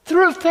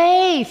 Through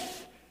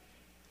faith.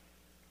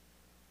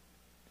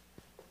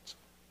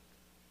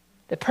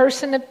 The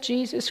person of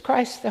Jesus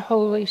Christ, the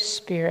Holy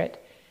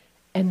Spirit,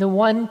 and the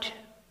one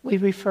we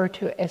refer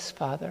to as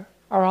Father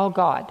are all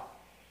God.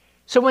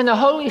 So when the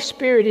Holy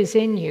Spirit is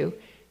in you,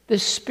 the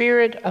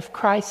Spirit of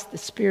Christ, the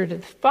Spirit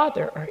of the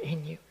Father are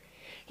in you.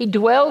 He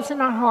dwells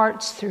in our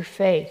hearts through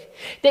faith.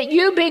 That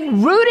you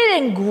being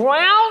rooted and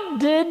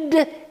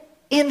grounded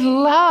in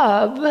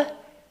love,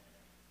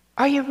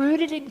 are you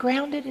rooted and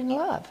grounded in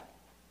love?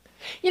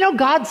 You know,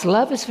 God's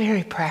love is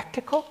very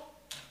practical.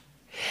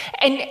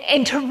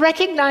 And to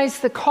recognize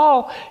the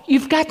call,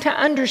 you've got to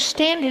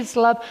understand his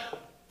love.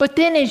 But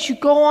then as you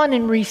go on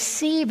and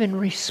receive and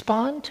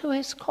respond to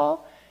his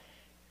call,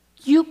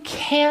 you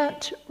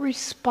can't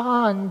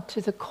respond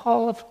to the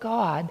call of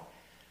God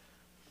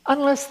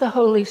unless the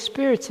Holy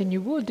Spirit's in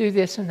you. We'll do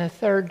this in the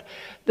third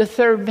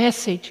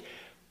message.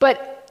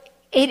 But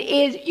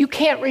you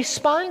can't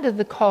respond to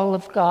the call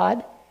of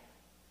God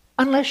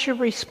unless you're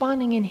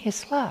responding in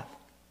his love.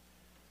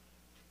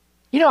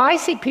 You know, I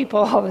see people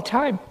all the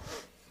time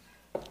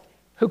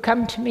who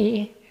come to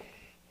me,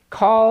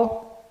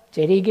 call.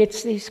 JD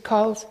gets these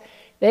calls.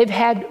 They've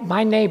had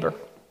my neighbor.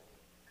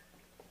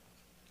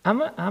 I'm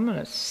going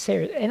to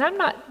say, and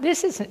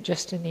this isn't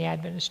just in the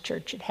Adventist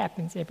church, it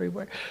happens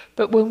everywhere.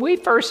 But when we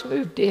first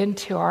moved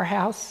into our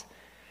house,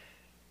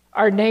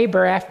 our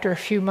neighbor, after a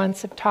few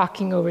months of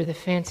talking over the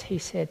fence, he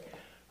said,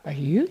 "Are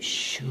you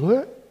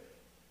sure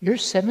you're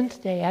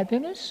Seventh-day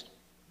Adventist?"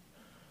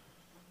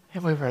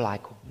 And we were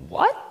like,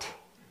 "What?"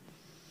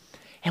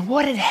 And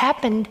what had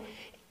happened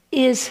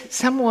is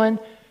someone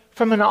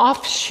from an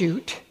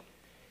offshoot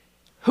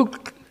who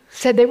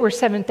said they were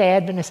Seventh-day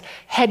Adventists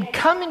had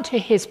come into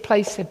his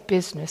place of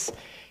business.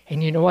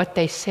 And you know what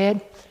they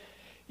said?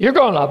 "You're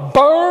going to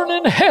burn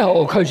in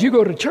hell because you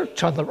go to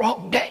church on the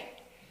wrong day."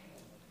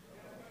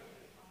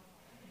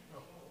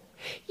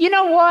 You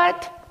know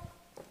what?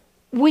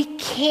 We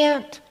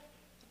can't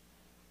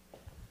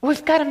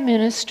We've got to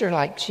minister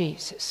like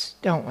Jesus,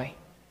 don't we?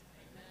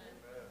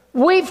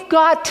 We've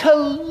got to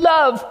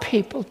love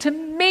people, to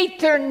meet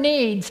their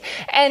needs,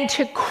 and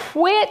to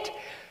quit.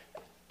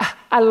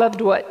 I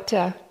loved what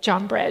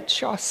John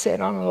Bradshaw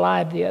said on a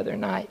live the other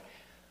night.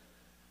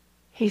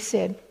 He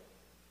said,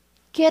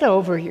 get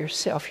over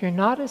yourself. You're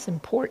not as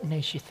important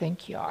as you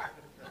think you are.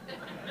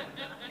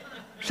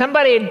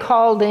 Somebody had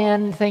called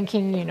in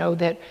thinking,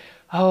 that,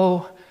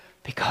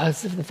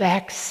 because of the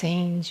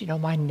vaccines,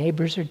 my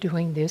neighbors are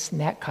doing this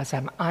and that because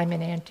I'm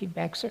an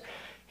anti-vaxxer.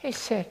 He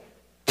said,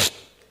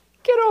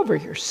 get over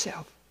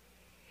yourself.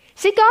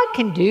 See, God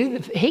can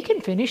He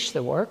can finish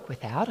the work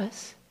without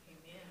us.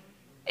 Amen.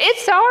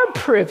 It's our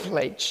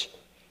privilege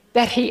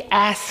that He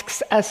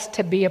asks us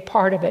to be a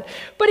part of it.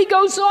 But He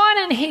goes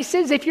on and He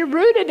says, if you're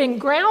rooted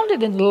and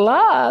grounded in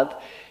love,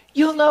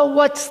 you'll know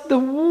what's the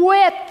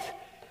width.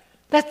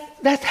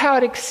 That's how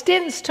it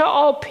extends to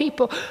all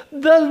people.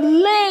 The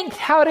length,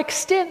 how it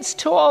extends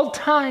to all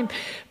time.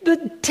 The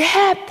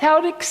depth,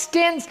 how it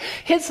extends.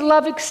 His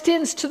love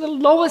extends to the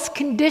lowest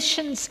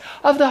conditions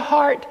of the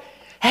heart.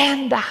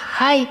 And the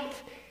height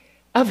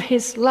of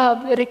His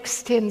love that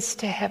extends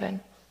to heaven.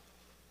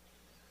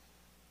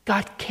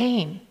 God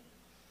came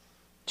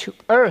to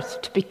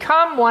earth to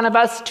become one of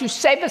us, to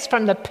save us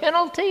from the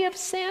penalty of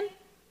sin,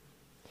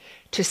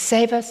 to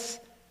save us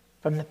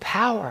from the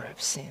power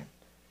of sin,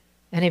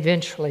 and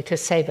eventually to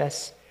save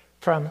us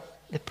from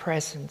the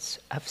presence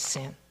of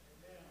sin.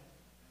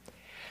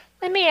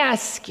 Let me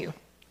ask you,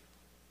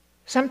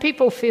 some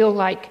people feel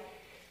like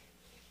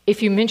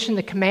if you mention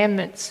the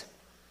commandments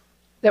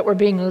that we're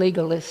being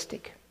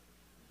legalistic.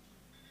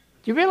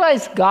 Do you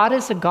realize God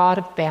is a God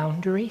of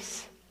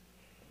boundaries?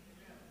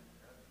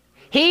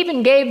 He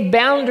even gave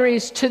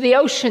boundaries to the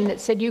ocean that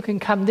said you can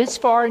come this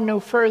far and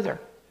no further.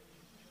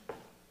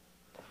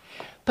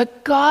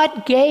 But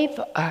God gave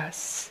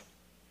us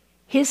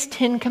His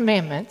 10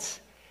 commandments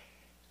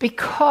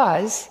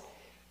because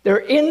they're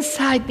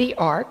inside the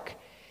ark,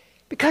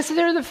 because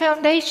they're the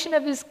foundation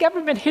of His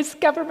government. His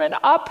government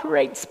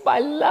operates by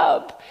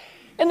love.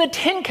 And the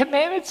 10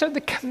 commandments are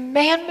the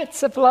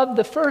commandments of love.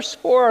 The first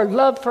 4 are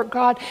love for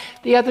God.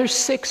 The other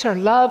 6 are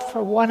love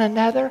for one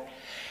another.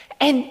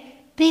 And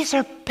these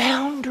are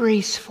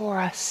boundaries for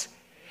us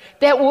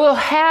that will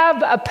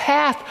have a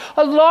path,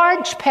 a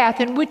large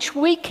path in which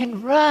we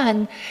can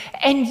run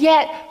and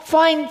yet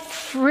find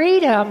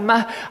freedom,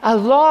 a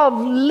law of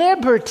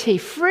liberty,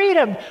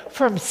 freedom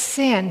from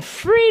sin,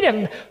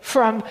 freedom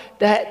from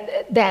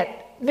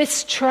that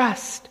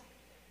mistrust.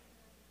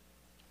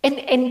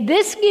 And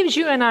this gives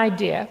you an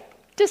idea.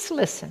 Just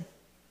listen.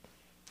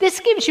 This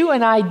gives you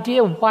an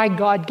idea why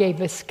God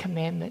gave us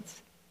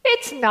commandments.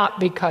 It's not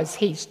because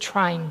He's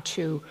trying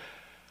to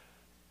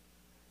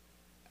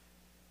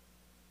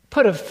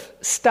put a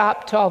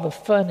stop to all the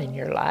fun in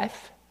your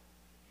life.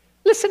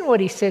 Listen what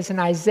He says in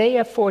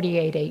Isaiah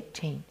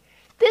 48:18.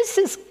 This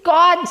is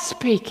God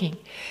speaking.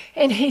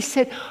 And He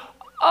said,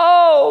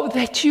 oh,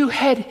 that you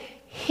had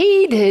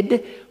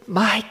heeded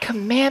my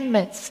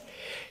commandments.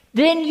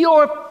 Then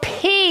your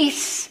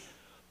peace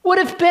would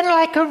have been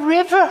like a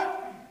river.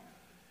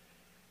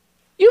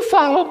 You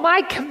follow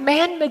my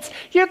commandments,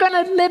 you're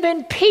going to live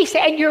in peace,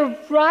 and your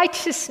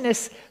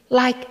righteousness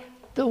like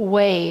the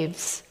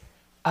waves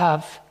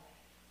of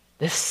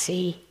the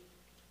sea.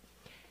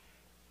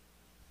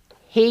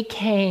 He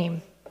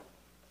came.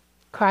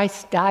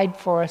 Christ died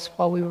for us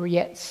while we were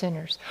yet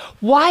sinners.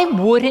 Why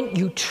wouldn't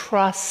you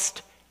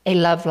trust a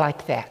love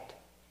like that?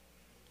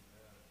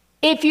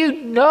 If you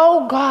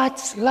know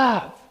God's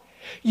love,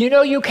 you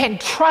know you can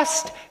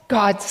trust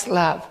God's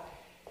love.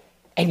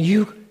 And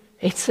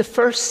it's the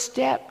first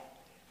step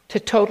to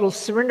total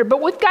surrender.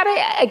 But we've got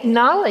to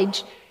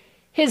acknowledge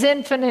His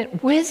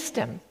infinite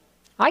wisdom.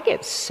 I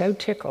get so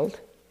tickled.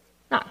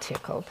 Not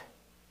tickled.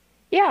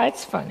 Yeah,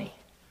 it's funny.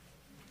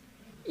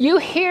 You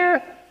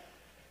hear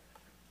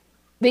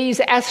these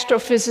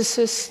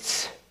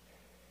astrophysicists.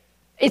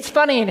 It's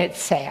funny and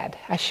it's sad.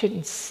 I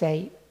shouldn't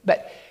say,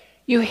 but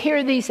you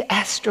hear these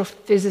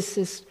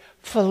astrophysicists,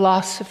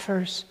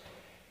 philosophers,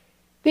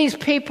 these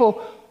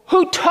people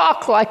who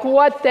talk like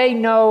what they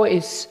know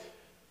is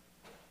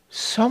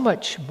so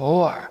much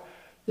more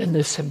than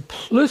the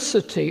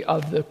simplicity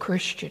of the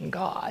Christian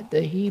God,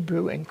 the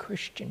Hebrew and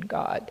Christian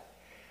God.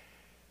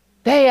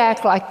 They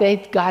act like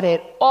they've got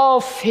it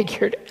all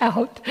figured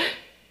out.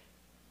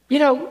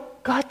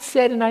 God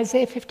said in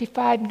Isaiah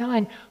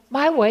 55:9,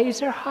 my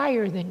ways are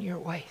higher than your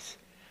ways.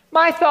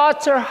 My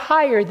thoughts are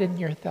higher than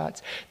your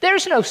thoughts.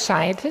 There's no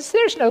scientist,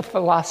 there's no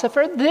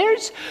philosopher,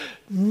 there's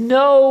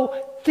no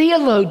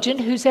theologian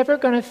who's ever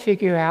going to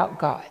figure out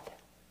God.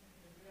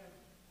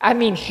 I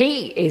mean,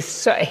 we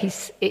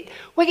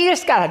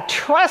just got to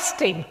trust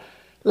Him,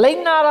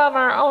 lean not on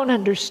our own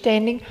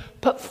understanding,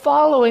 but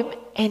follow Him,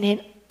 and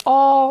in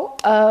all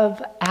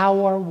of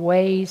our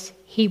ways,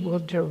 He will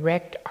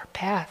direct our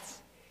paths.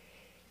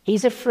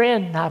 He's a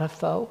friend, not a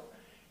foe.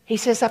 He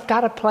says, I've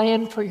got a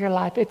plan for your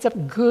life. It's a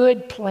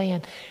good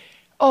plan.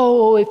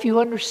 Oh, if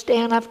you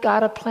understand I've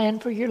got a plan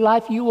for your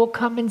life, you will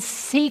come and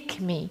seek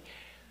me.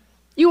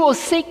 You will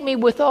seek me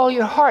with all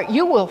your heart.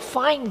 You will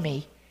find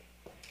me.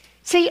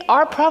 See,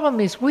 our problem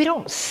is we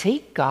don't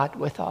seek God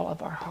with all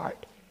of our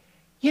heart.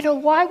 You know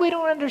why? We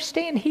don't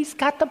understand He's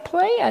got the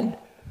plan.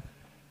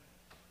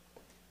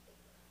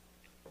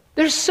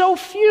 There's so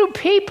few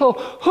people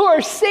who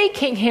are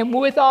seeking Him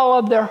with all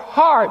of their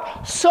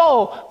heart,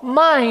 soul,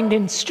 mind,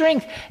 and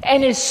strength.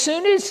 And as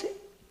soon as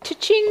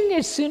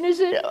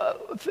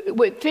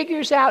it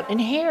figures out in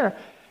here,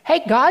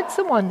 hey, God's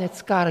the one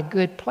that's got a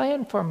good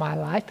plan for my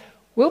life,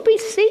 we'll be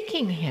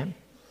seeking Him.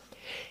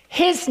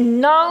 His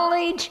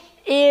knowledge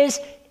is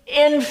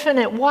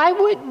infinite. Why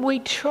wouldn't we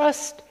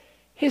trust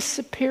His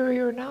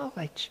superior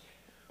knowledge?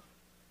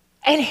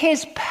 And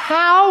His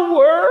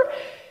power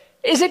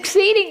is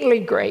exceedingly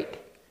great.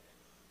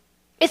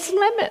 It's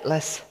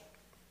limitless.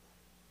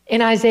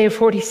 In Isaiah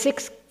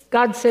 46,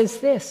 God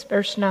says this,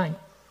 verse 9.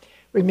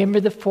 Remember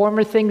the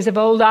former things of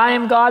old. I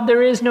am God,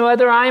 there is no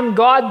other. I am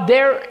God,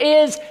 there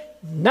is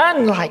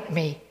none like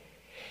me.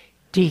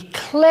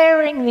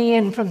 Declaring the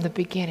end from the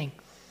beginning.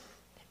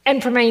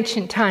 And from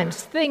ancient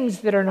times, things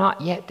that are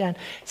not yet done.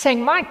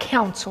 Saying, my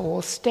counsel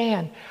will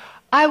stand.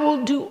 I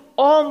will do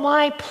all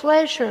my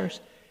pleasures.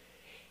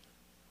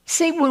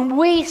 See, when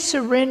we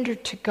surrender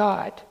to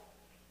God,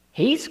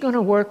 He's going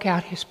to work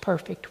out His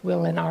perfect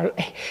will in our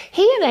life.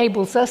 He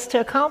enables us to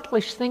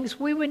accomplish things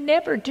we would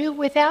never do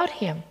without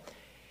Him.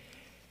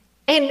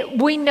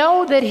 And we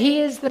know that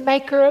He is the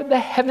maker of the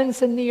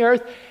heavens and the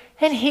earth,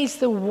 and He's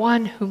the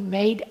one who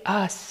made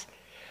us.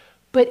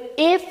 But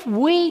if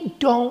we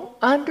don't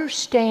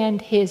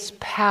understand His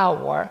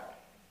power,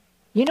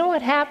 you know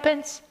what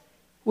happens?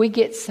 We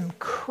get some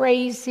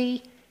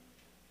crazy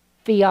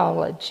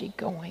theology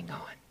going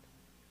on.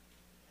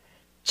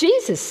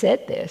 Jesus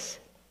said this.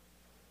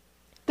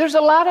 There's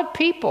a lot of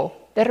people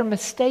that are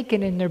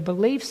mistaken in their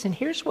beliefs, and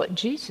here's what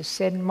Jesus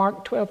said in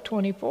Mark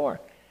 12:24.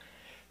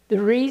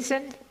 The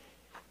reason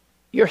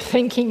your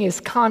thinking is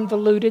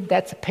convoluted,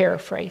 that's a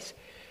paraphrase,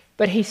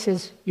 but He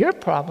says, your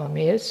problem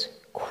is,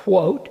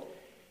 quote,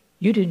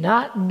 you do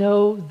not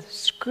know the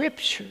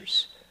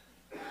Scriptures,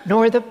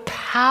 nor the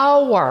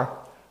power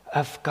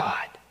of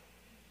God.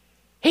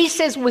 He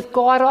says with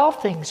God all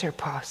things are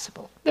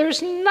possible.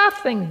 There's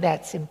nothing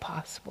that's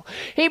impossible.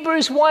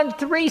 Hebrews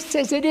 1:3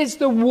 says it is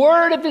the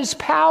word of His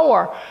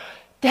power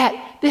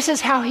that this is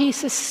how He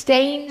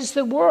sustains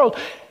the world.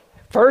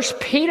 1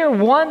 Peter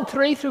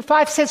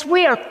 1:3-5 says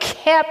we are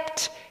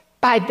kept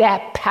by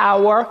that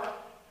power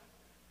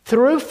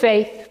through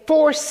faith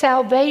for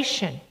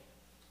salvation.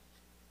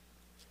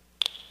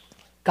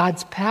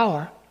 God's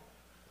power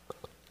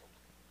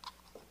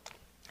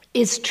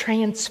is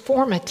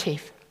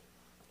transformative.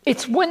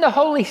 It's when the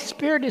Holy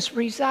Spirit is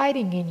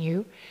residing in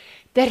you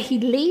that He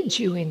leads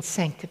you in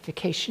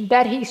sanctification,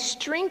 that He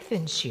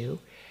strengthens you.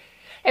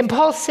 And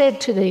Paul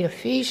said to the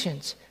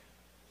Ephesians,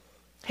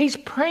 he's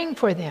praying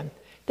for them,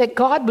 that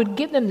God would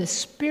give them the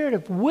spirit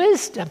of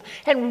wisdom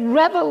and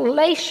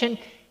revelation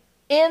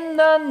in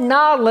the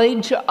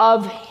knowledge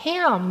of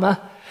Him.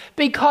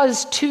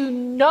 Because to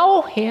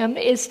know Him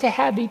is to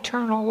have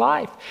eternal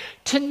life.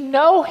 To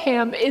know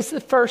Him is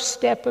the first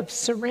step of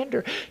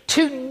surrender.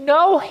 To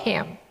know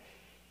Him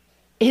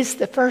is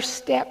the first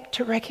step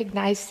to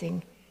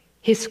recognizing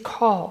His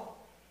call.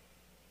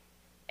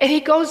 And he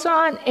goes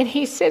on and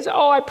he says,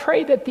 I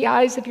pray that the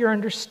eyes of your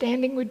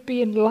understanding would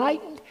be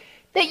enlightened,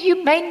 that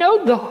you may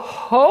know the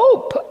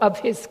hope of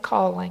His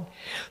calling,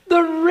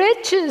 the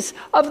riches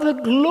of the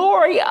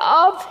glory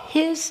of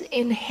His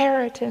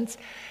inheritance,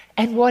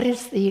 and what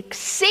is the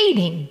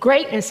exceeding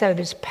greatness of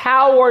His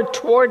power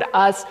toward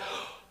us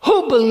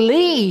who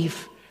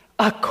believe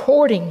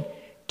according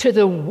to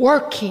the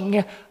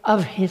working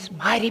of His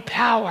mighty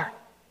power.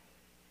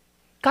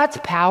 God's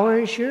power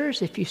is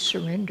yours if you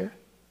surrender.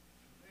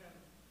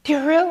 Do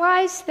you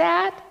realize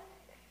that?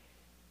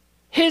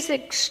 His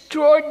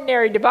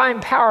extraordinary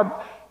divine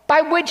power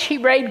by which He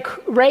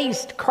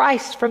raised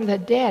Christ from the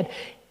dead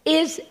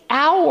is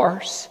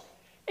ours.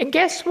 And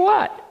guess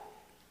what?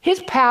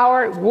 His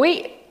power,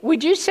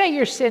 would you say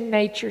your sin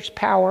nature's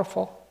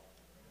powerful?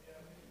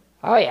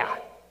 Oh yeah.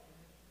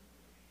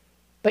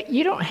 But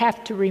you don't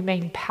have to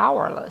remain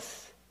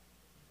powerless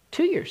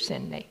to your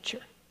sin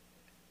nature.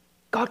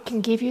 God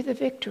can give you the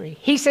victory.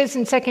 He says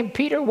in 2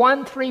 Peter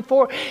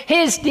 1:3-4,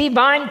 His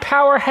divine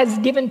power has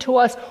given to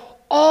us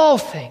all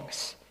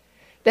things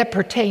that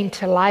pertain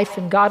to life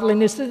and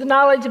godliness, to the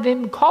knowledge of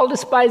Him who called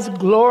us by His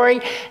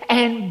glory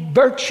and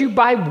virtue,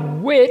 by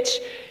which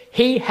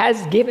He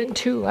has given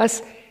to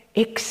us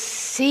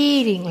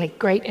exceedingly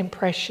great and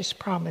precious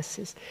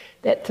promises,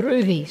 that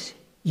through these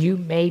you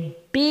may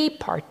be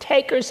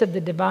partakers of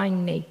the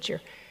divine nature,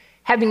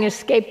 having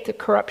escaped the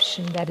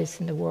corruption that is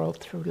in the world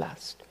through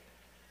lust.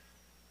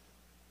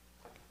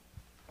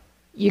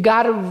 You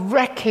got to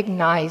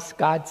recognize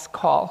God's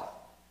call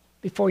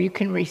before you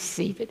can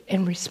receive it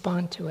and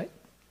respond to it.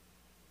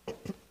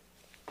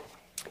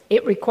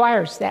 It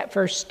requires that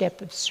first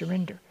step of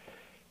surrender.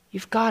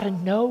 You've got to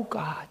know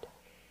God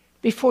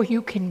before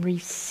you can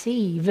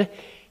receive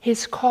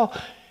His call.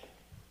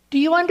 Do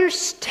you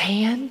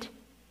understand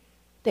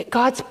that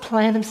God's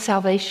plan of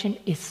salvation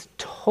is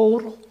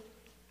total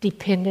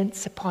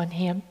dependence upon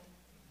Him?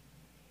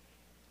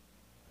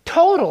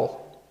 Total.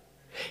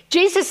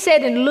 Jesus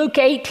said in Luke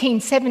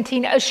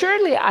 18:17,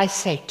 "Assuredly I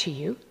say to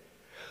you,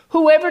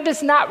 whoever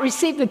does not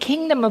receive the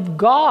kingdom of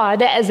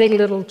God as a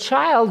little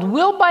child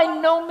will by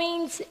no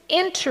means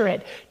enter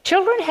it."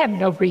 Children have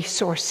no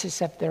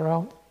resources of their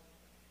own.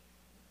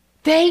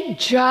 They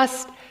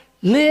just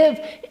live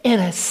in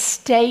a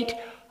state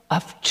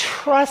of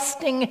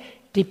trusting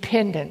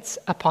dependence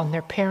upon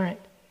their parent.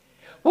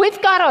 We've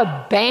got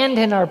to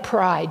abandon our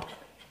pride.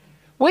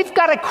 We've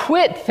got to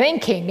quit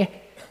thinking,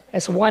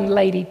 as one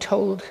lady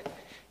told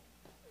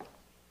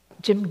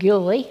Jim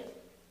Gilley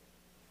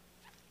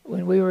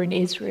when we were in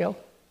Israel.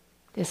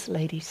 This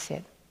lady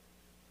said,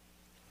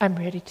 "I'm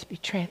ready to be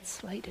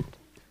translated."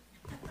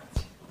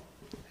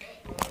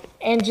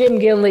 And Jim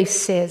Gilley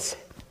says,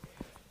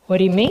 "What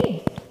do you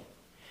mean?"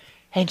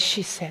 And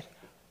she said,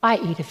 "I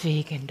eat a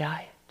vegan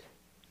diet.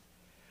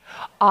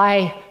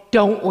 I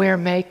don't wear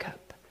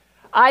makeup.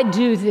 I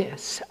do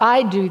this.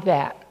 I do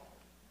that."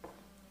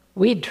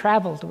 We'd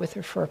traveled with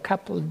her for a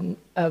couple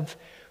of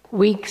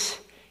weeks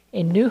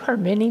and knew her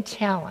many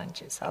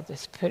challenges. I'll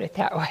just put it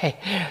that way.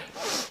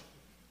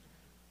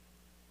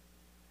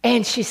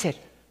 And she said,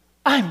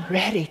 "I'm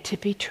ready to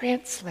be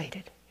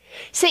translated."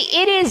 See,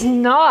 it is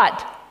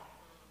not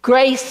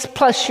grace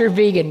plus your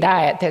vegan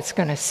diet that's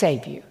going to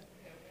save you.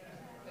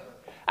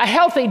 A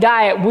healthy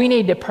diet we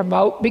need to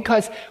promote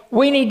because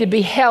we need to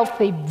be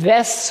healthy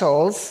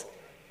vessels.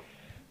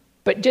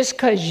 But just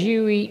because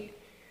you eat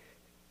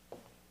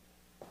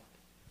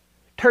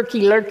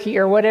turkey lurkey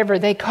or whatever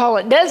they call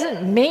it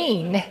doesn't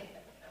mean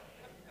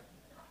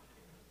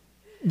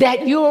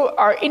that you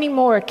are any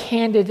more a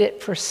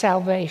candidate for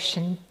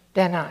salvation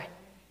than I.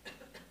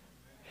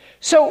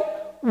 So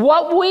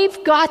what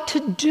we've got to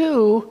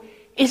do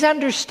is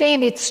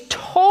understand it's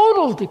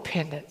total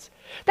dependence.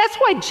 That's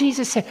why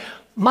Jesus said,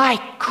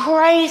 "My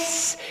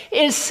grace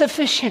is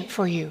sufficient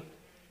for you.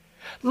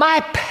 My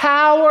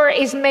power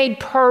is made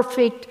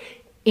perfect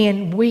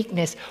in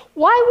weakness."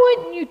 Why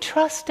wouldn't you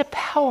trust a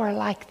power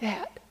like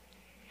that?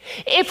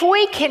 If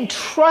we can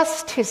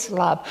trust His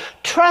love,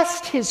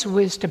 trust His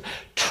wisdom,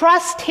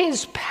 trust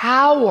His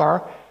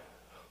power,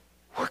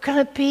 we're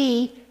going to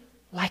be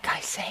like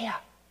Isaiah.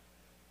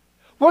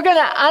 We're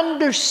going to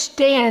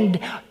understand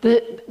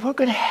that we're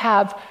going to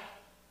have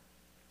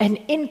an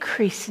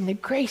increase in the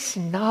grace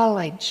and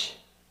knowledge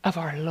of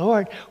our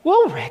Lord.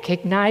 We'll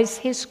recognize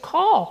His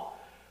call.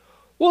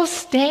 We'll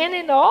stand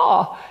in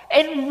awe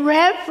and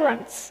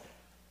reverence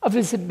of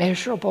His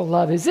immeasurable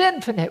love, His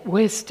infinite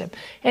wisdom,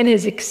 and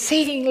His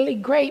exceedingly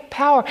great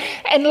power.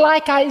 And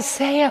like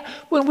Isaiah,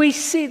 when we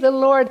see the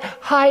Lord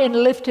high and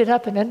lifted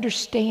up and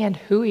understand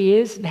who He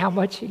is and how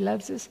much He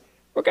loves us,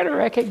 we're going to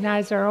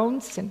recognize our own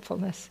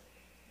sinfulness.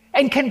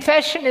 And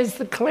confession is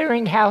the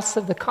clearinghouse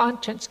of the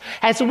conscience.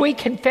 As we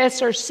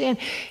confess our sin,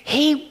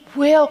 He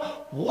will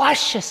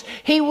wash us.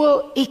 He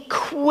will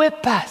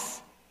equip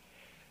us.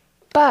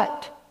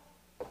 But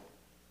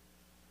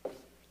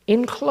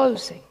in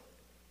closing,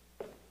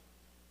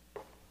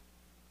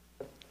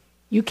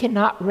 you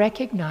cannot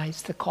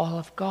recognize the call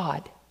of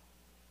God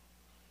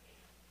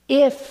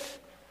if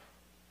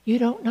you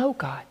don't know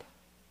God.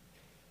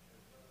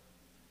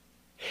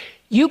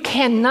 You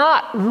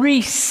cannot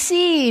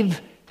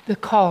receive the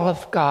call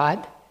of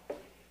God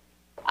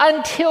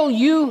until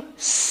you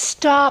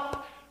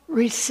stop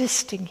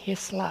resisting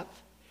His love.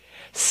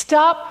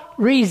 Stop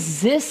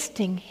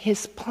resisting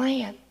His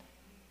plan.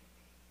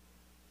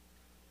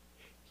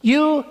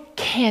 You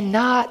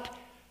cannot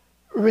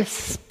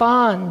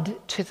respond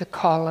to the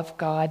call of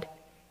God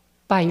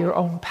by your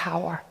own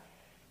power,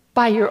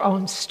 by your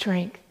own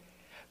strength.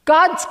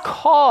 God's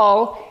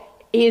call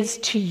is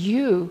to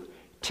you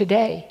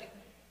today,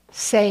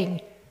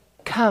 saying,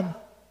 "Come,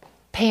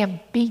 Pam,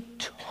 be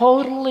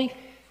totally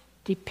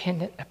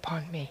dependent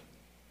upon me.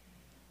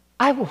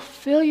 I will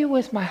fill you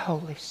with my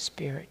Holy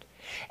Spirit,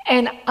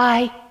 and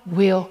I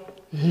will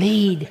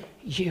lead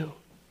you."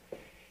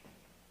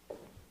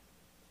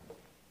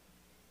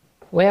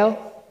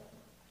 Well,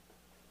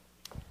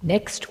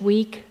 next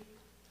week,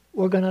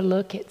 we're going to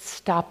look at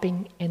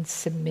stopping and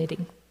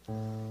submitting.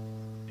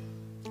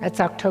 That's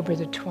October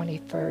the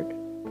 23rd.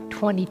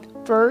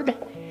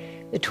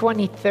 The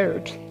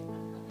 23rd.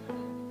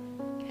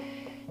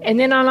 And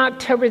then on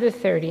October the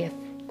 30th,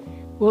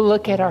 we'll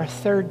look at our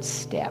third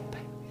step.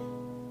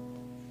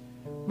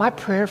 My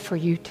prayer for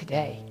you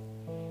today,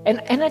 and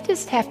I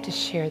just have to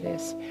share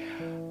this.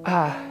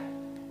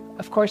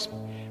 Of course,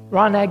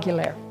 Ron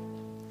Aguilar,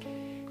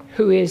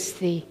 who is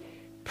the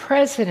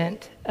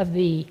president of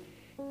the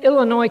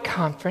Illinois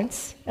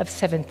Conference of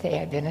Seventh-day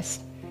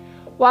Adventists,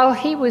 while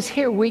he was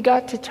here, we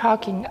got to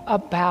talking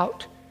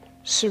about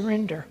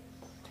surrender.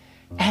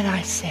 And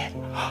I said,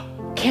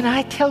 "Can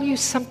I tell you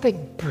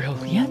something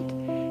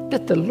brilliant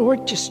that the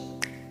Lord just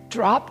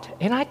dropped?"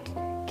 And I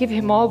give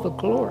Him all the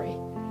glory.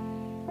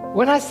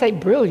 When I say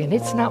brilliant,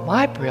 it's not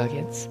my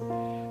brilliance.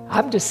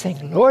 I'm just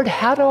saying, "Lord,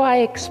 how do I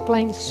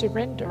explain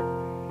surrender?"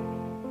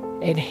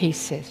 And He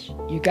says,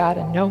 "You got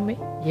to know me.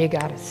 You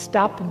got to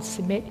stop and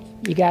submit.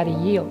 You got to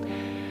yield.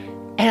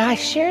 And I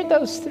shared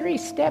those 3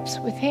 steps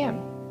with him.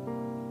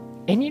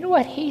 And you know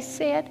what he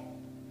said?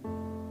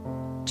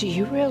 Do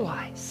you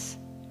realize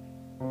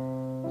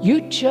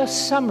you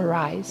just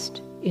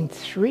summarized in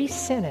 3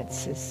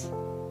 sentences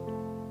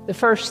the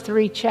first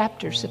 3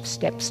 chapters of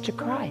Steps to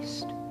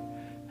Christ?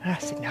 And I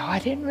said, no, I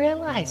didn't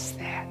realize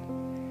that.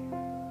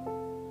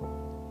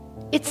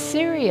 It's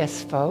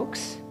serious,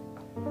 folks.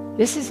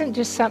 This isn't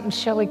just something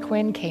Shelley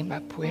Quinn came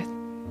up with.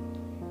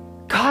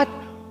 God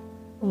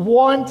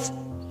wants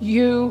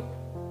you,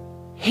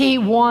 he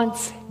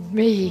wants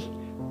me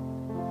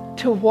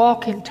to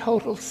walk in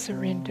total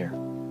surrender.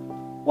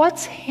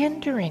 What's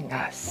hindering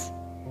us?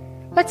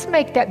 Let's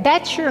make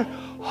that's your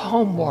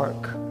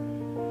homework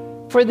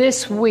for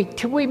this week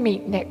till we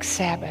meet next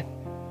Sabbath.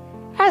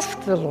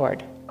 Ask the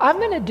Lord. I'm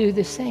going to do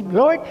the same.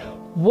 Lord,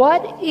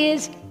 what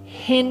is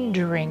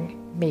hindering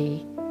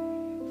me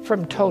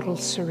from total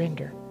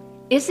surrender?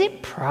 Is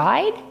it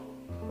pride?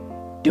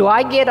 Do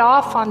I get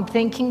off on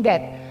thinking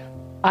that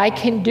I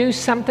can do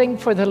something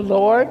for the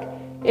Lord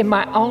in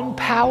my own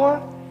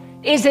power?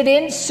 Is it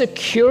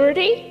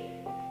insecurity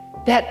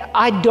that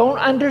I don't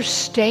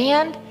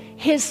understand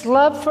his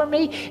love for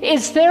me?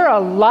 Is there a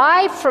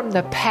lie from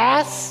the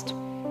past?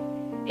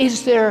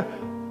 Is there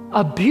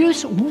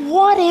abuse?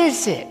 What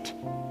is it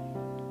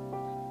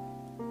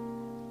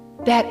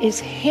that is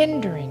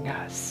hindering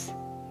us?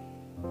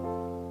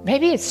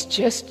 Maybe it's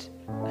just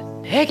a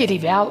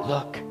negative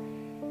outlook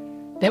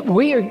that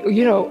we are,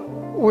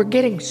 we're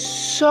getting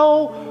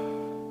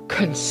so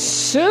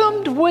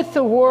consumed with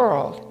the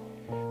world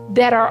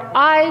that our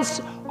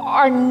eyes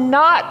are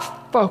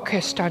not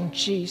focused on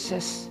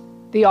Jesus,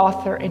 the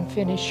author and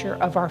finisher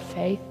of our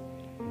faith,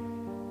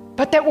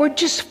 but that we're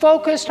just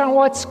focused on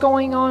what's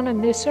going on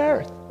in this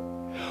earth.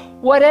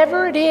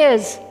 Whatever it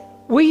is,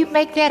 will you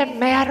make that a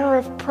matter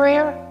of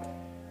prayer?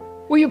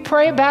 Will you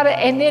pray about it?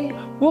 And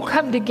then we'll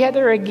come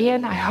together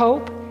again, I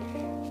hope,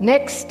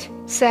 next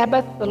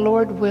Sabbath, the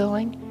Lord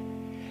willing,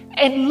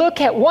 and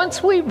look at,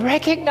 once we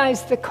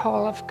recognize the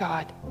call of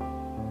God,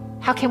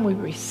 how can we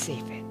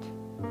receive it?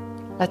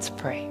 Let's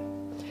pray.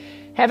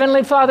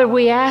 Heavenly Father,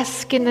 we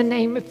ask in the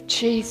name of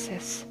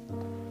Jesus,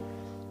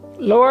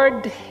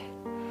 Lord,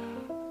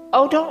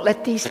 don't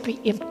let these be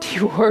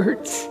empty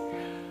words.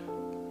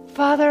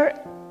 Father,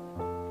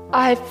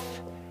 I've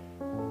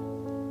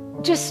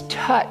just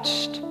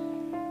touched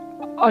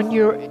on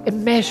your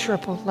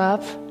immeasurable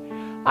love.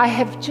 I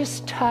have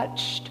just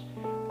touched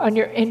on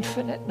your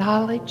infinite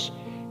knowledge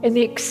and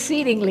the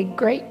exceeding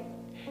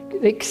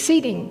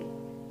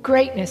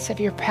greatness of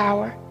your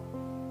power.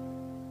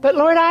 But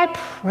Lord, I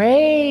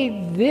pray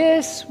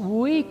this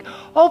week,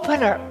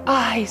 open our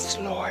eyes,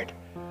 Lord.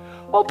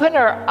 Open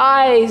our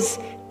eyes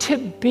to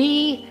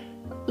be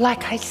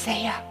like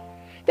Isaiah,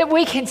 that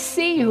we can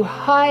see you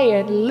high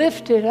and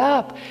lifted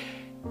up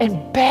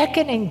and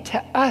beckoning to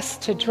us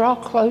to draw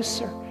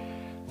closer.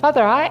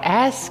 Father, I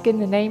ask in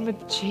the name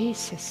of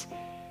Jesus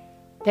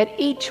that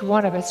each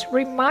one of us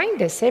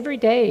remind us every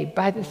day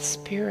by the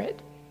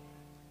Spirit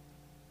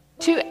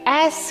to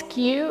ask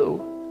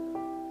you,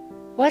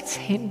 what's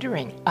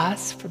hindering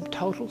us from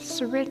total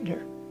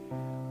surrender?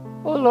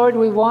 Oh Lord,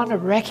 we want to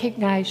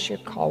recognize your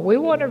call. We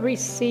want to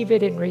receive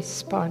it and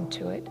respond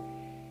to it.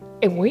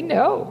 And we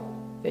know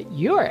that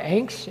you are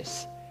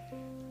anxious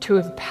to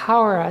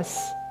empower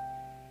us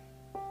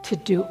to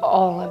do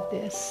all of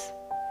this.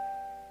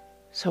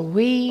 So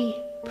we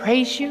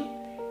praise you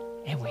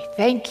and we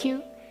thank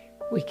you.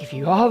 We give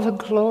you all the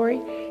glory.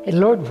 And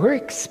Lord, we're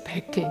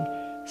expecting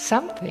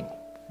something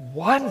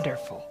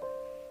wonderful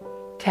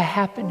to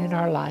happen in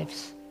our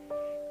lives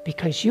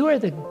because you are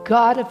the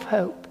God of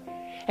hope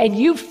and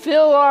you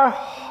fill our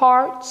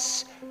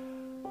hearts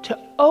to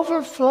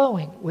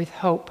overflowing with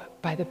hope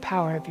by the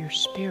power of your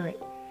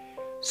Spirit.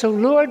 So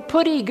Lord,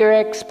 put eager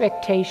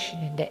expectation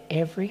into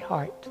every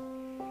heart.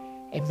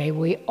 And may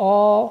we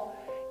all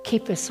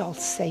keep us all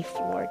safe,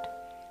 Lord,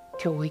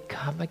 till we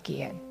come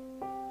again.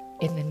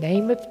 In the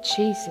name of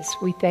Jesus,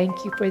 we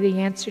thank you for the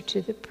answer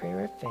to the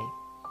prayer of faith.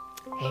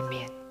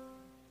 Amen.